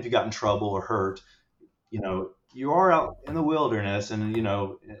 And if you got in trouble or hurt, you are out in the wilderness, and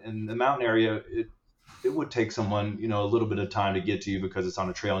in the mountain area, it would take someone a little bit of time to get to you because it's on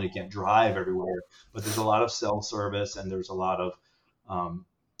a trail and you can't drive everywhere. But there's a lot of cell service, and there's a lot of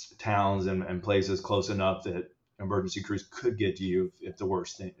towns and places close enough that emergency crews could get to you if the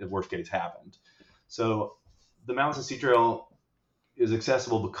worst case happened. So the Mountains to Sea Trail is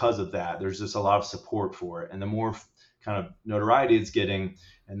accessible because of that. There's just a lot of support for it, and the more kind of notoriety it's getting,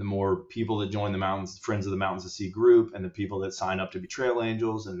 and the more people that join the Mountains, Friends of the Mountains to Sea group, and the people that sign up to be trail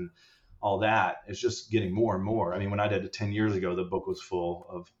angels and all that, it's just getting more and more. I mean, when I did it 10 years ago, the book was full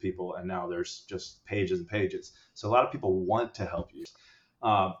of people, and now there's just pages and pages. So a lot of people want to help you.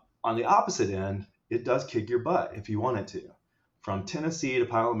 On the opposite end, it does kick your butt if you want it to. From Tennessee to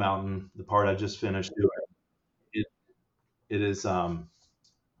Pilot Mountain, the part I just finished doing, it is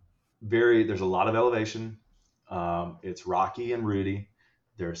there's a lot of elevation. It's rocky and rooty.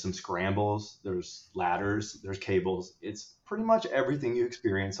 There's some scrambles, there's ladders, there's cables. It's pretty much everything you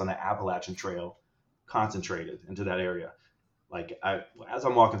experience on the Appalachian Trail concentrated into that area. like as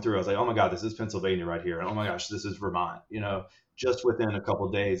I'm walking through, I was like, oh my God, this is Pennsylvania right here. And oh my gosh, this is Vermont. Just within a couple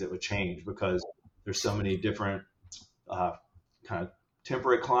of days, it would change because there's so many different kind of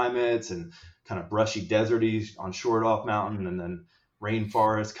temperate climates and kind of brushy deserty on Short Off Mountain, and then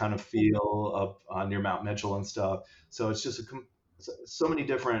rainforest kind of feel up near Mount Mitchell and stuff. So it's just so many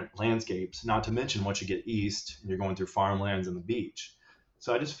different landscapes, not to mention once you get east, you're going through farmlands and the beach.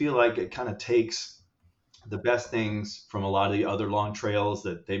 So I just feel like it kind of takes the best things from a lot of the other long trails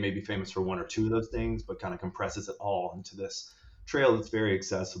that they may be famous for one or two of those things, but kind of compresses it all into this trail that's very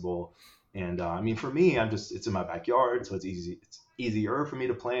accessible. And I mean, for me, it's in my backyard, so it's easy. It's easier for me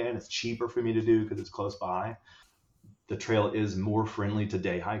to plan. It's cheaper for me to do because it's close by. The trail is more friendly to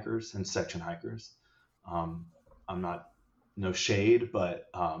day hikers and section hikers. I'm not, no shade, but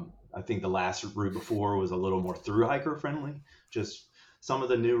I think the last route before was a little more through hiker friendly. Just some of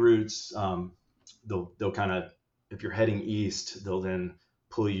the new routes, they'll kind of, if you're heading east, they'll then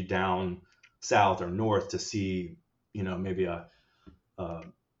pull you down south or north to see, maybe a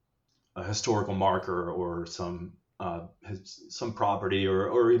historical marker or some property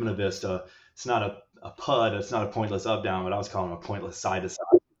or even a vista. It's not a PUD, it's not a pointless up down, but I was calling it a pointless side to side.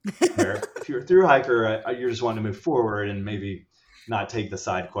 Where if you're a through hiker, you're just wanting to move forward and maybe not take the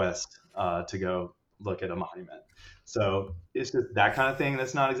side quest to go look at a monument. So it's just that kind of thing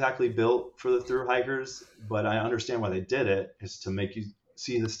that's not exactly built for the through hikers, but I understand why they did it, is to make you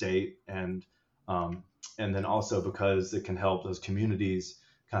see the state, and then also because it can help those communities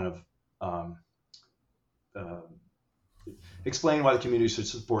kind of explain why the community should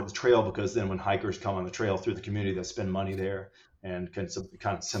support the trail, because then when hikers come on the trail through the community, they spend money there and kind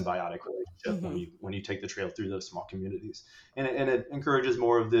of symbiotic relationship when you take the trail through those small communities, and it encourages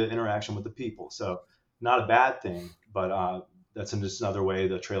more of the interaction with the people. So not a bad thing, but that's just another way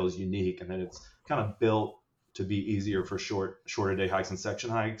the trail is unique, and then it's kind of built to be easier for shorter day hikes and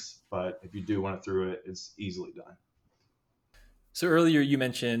section hikes. But if you do want to through it, it's easily done. So earlier you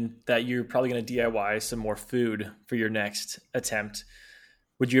mentioned that you're probably going to DIY some more food for your next attempt.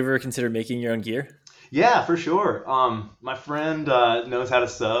 Would you ever consider making your own gear? Yeah, for sure. My friend knows how to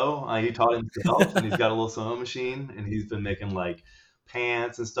sew. He taught himself, and he's got a little sewing machine, and he's been making like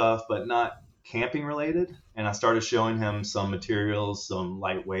pants and stuff, but not camping related. And I started showing him some materials, some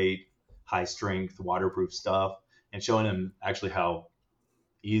lightweight, high strength, waterproof stuff, and showing him actually how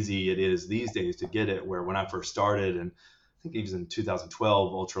easy it is these days to get it. Where when I first started, and I think even in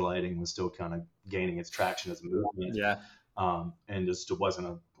 2012, ultralighting was still kind of gaining its traction as a movement. Yeah. And just it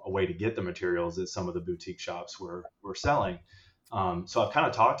wasn't a way to get the materials that some of the boutique shops were selling. So I've kind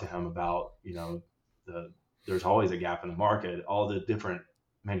of talked to him about, there's always a gap in the market. All the different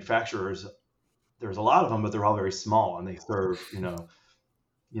manufacturers, there's a lot of them, but they're all very small, and they serve,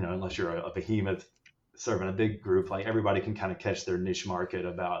 unless you're a behemoth serving a big group, like everybody can kind of catch their niche market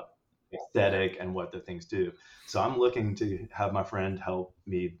about aesthetic and what the things do. So I'm looking to have my friend help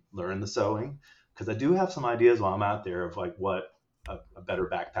me learn the sewing, because I do have some ideas while I'm out there of like what a better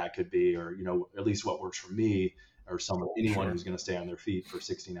backpack could be, or at least what works for me or anyone who's going to stay on their feet for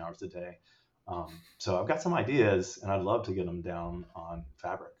 16 hours a day. So I've got some ideas, and I'd love to get them down on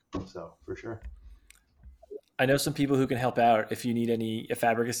fabric. So for sure. I know some people who can help out if you need any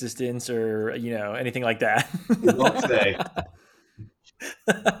fabric assistance or anything like that. Don't say.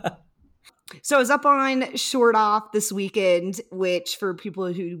 So I was up on Short Off this weekend, which for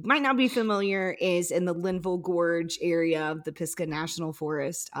people who might not be familiar is in the Linville Gorge area of the Pisgah National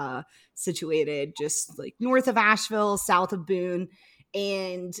Forest, situated just like north of Asheville, south of Boone.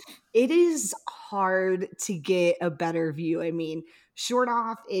 And it is hard to get a better view. I mean, Short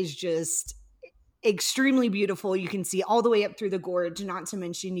Off is just extremely beautiful. You can see all the way up through the gorge, not to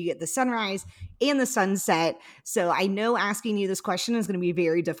mention you get the sunrise and the sunset. So I know asking you this question is going to be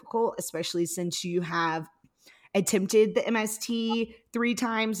very difficult, especially since you have attempted the MST 3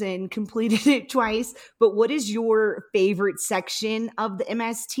 times and completed it twice. But what is your favorite section of the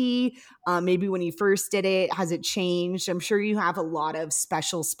MST? Maybe when you first did it, has it changed? I'm sure you have a lot of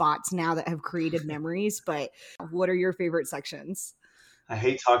special spots now that have created memories, but what are your favorite sections? I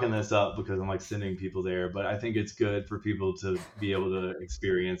hate talking this up because I'm like sending people there, but I think it's good for people to be able to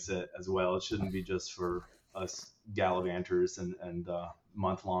experience it as well. It shouldn't be just for us gallivanters and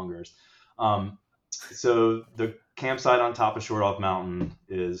month-longers. So the campsite on top of Short Off Mountain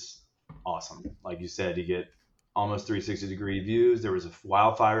is awesome. Like you said, you get almost 360-degree views. There was a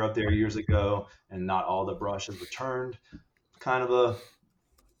wildfire up there years ago, and not all the brush has returned. Kind of a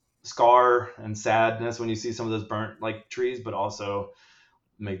scar and sadness when you see some of those burnt like trees, but also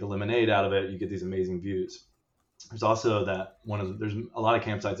make the lemonade out of it. You get these amazing views. there's also there's a lot of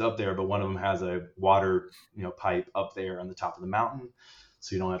campsites up there, but one of them has a water, pipe up there on the top of the mountain.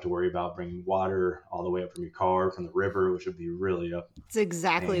 So you don't have to worry about bringing water all the way up from your car, from the river, which would be really up. It's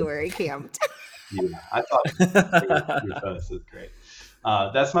exactly where I camped. Yeah, I thought your post was great.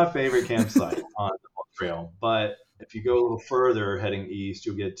 That's my favorite campsite on the trail. But if you go a little further heading east,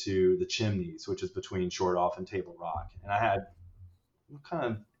 you'll get to the Chimneys, which is between Short Off and Table Rock. And I had kind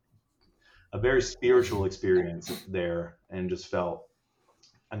of a very spiritual experience there, and just felt,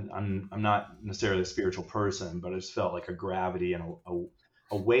 I'm not necessarily a spiritual person, but I just felt like a gravity and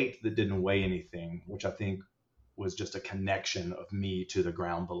a weight that didn't weigh anything, which I think was just a connection of me to the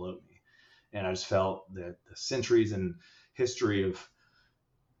ground below me. And I just felt that the centuries and history of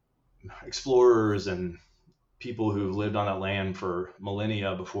explorers and people who've lived on that land for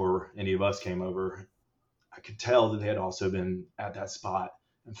millennia before any of us came over, I could tell that they had also been at that spot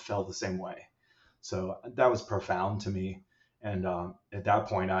and felt the same way. So that was profound to me. And at that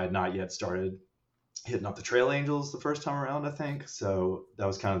point, I had not yet started hitting up the trail angels the first time around, I think. So that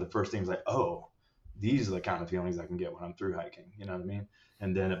was kind of the first thing, like, oh, these are the kind of feelings I can get when I'm through hiking. You know what I mean?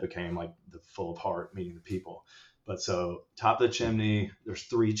 And then it became like the full of heart, meeting the people. But so top of the chimney, there's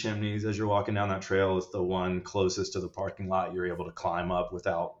 3 chimneys as you're walking down that trail. It's the one closest to the parking lot you're able to climb up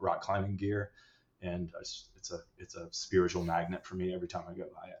without rock climbing gear. And it's a spiritual magnet for me every time I go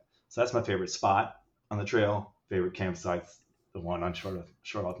by it. So that's my favorite spot on the trail. Favorite campsite's the one on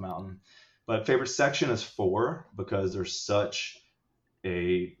Short Off Mountain. But favorite section is 4, because there's such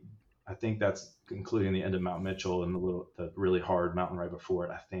I think that's including the end of Mount Mitchell and the really hard mountain right before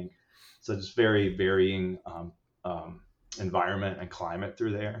it, I think. So just very varying environment and climate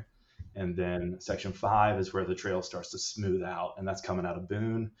through there. And then section 5 is where the trail starts to smooth out, and that's coming out of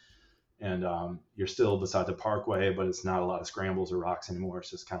Boone. And you're still beside the parkway, but it's not a lot of scrambles or rocks anymore.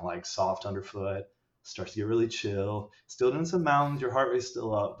 It's just kind of like soft underfoot. Starts to get really chill. Still doing some mountains. Your heart rate's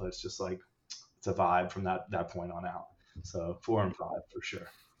still up, but it's just like, it's a vibe from that point on out. So 4 and 5 for sure.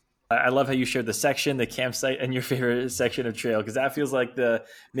 I love how you shared the section, the campsite, and your favorite section of trail, because that feels like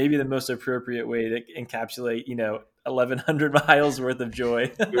maybe the most appropriate way to encapsulate 1,100 miles worth of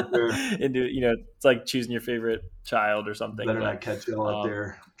joy into it's like choosing your favorite child or something. Better not catch y'all up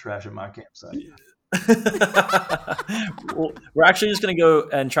there trashing my campsite. Well, we're actually just going to go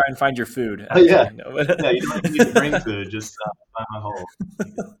and try and find your food. Yeah, you don't need to bring food, just find my hole.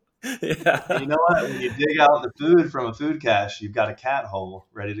 Yeah. And you know what? When you dig out the food from a food cache, you've got a cat hole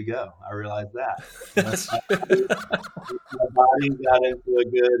ready to go. I realized that. My body got into a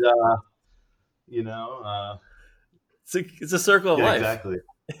good, it's a circle of life. Exactly.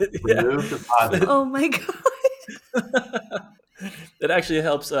 Yeah. Remove deposit. Oh my God. It actually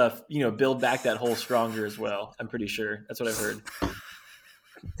helps, build back that hole stronger as well. I'm pretty sure. That's what I've heard.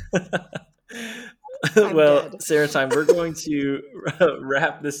 Well, dead. Sarah Time, we're going to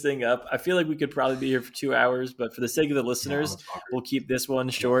wrap this thing up. I feel like we could probably be here for 2 hours, but for the sake of the listeners, we'll keep this one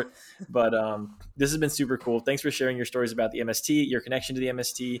short. But this has been super cool. Thanks for sharing your stories about the MST, your connection to the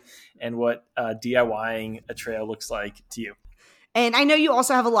MST, and what DIYing a trail looks like to you. And I know you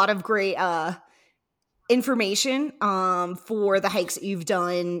also have a lot of great information for the hikes that you've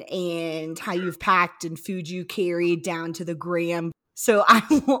done and how you've packed and food you carried down to the gram. So I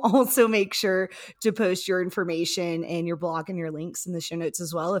will also make sure to post your information and your blog and your links in the show notes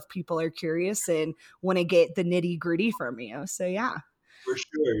as well if people are curious and want to get the nitty gritty from you. So yeah. For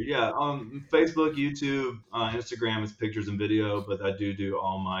sure. Yeah. Facebook, YouTube, Instagram is pictures and video, but I do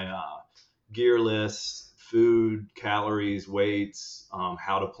all my gear lists, food, calories, weights,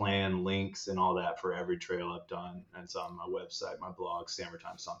 how to plan, links, and all that for every trail I've done. And it's on my website, my blog,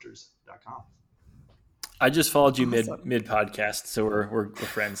 SammerTimeSaunters.com. I just followed you mid podcast, so we're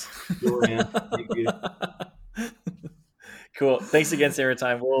friends. Sure, man. Thank you. Cool. Thanks again, Sarah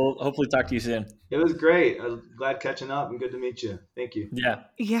Time. We'll hopefully talk to you soon. It was great. I'm glad catching up and good to meet you. Thank you. Yeah.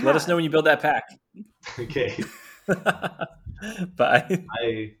 Yeah. Let us know when you build that pack. Okay. Bye.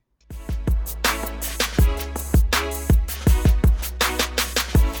 Bye.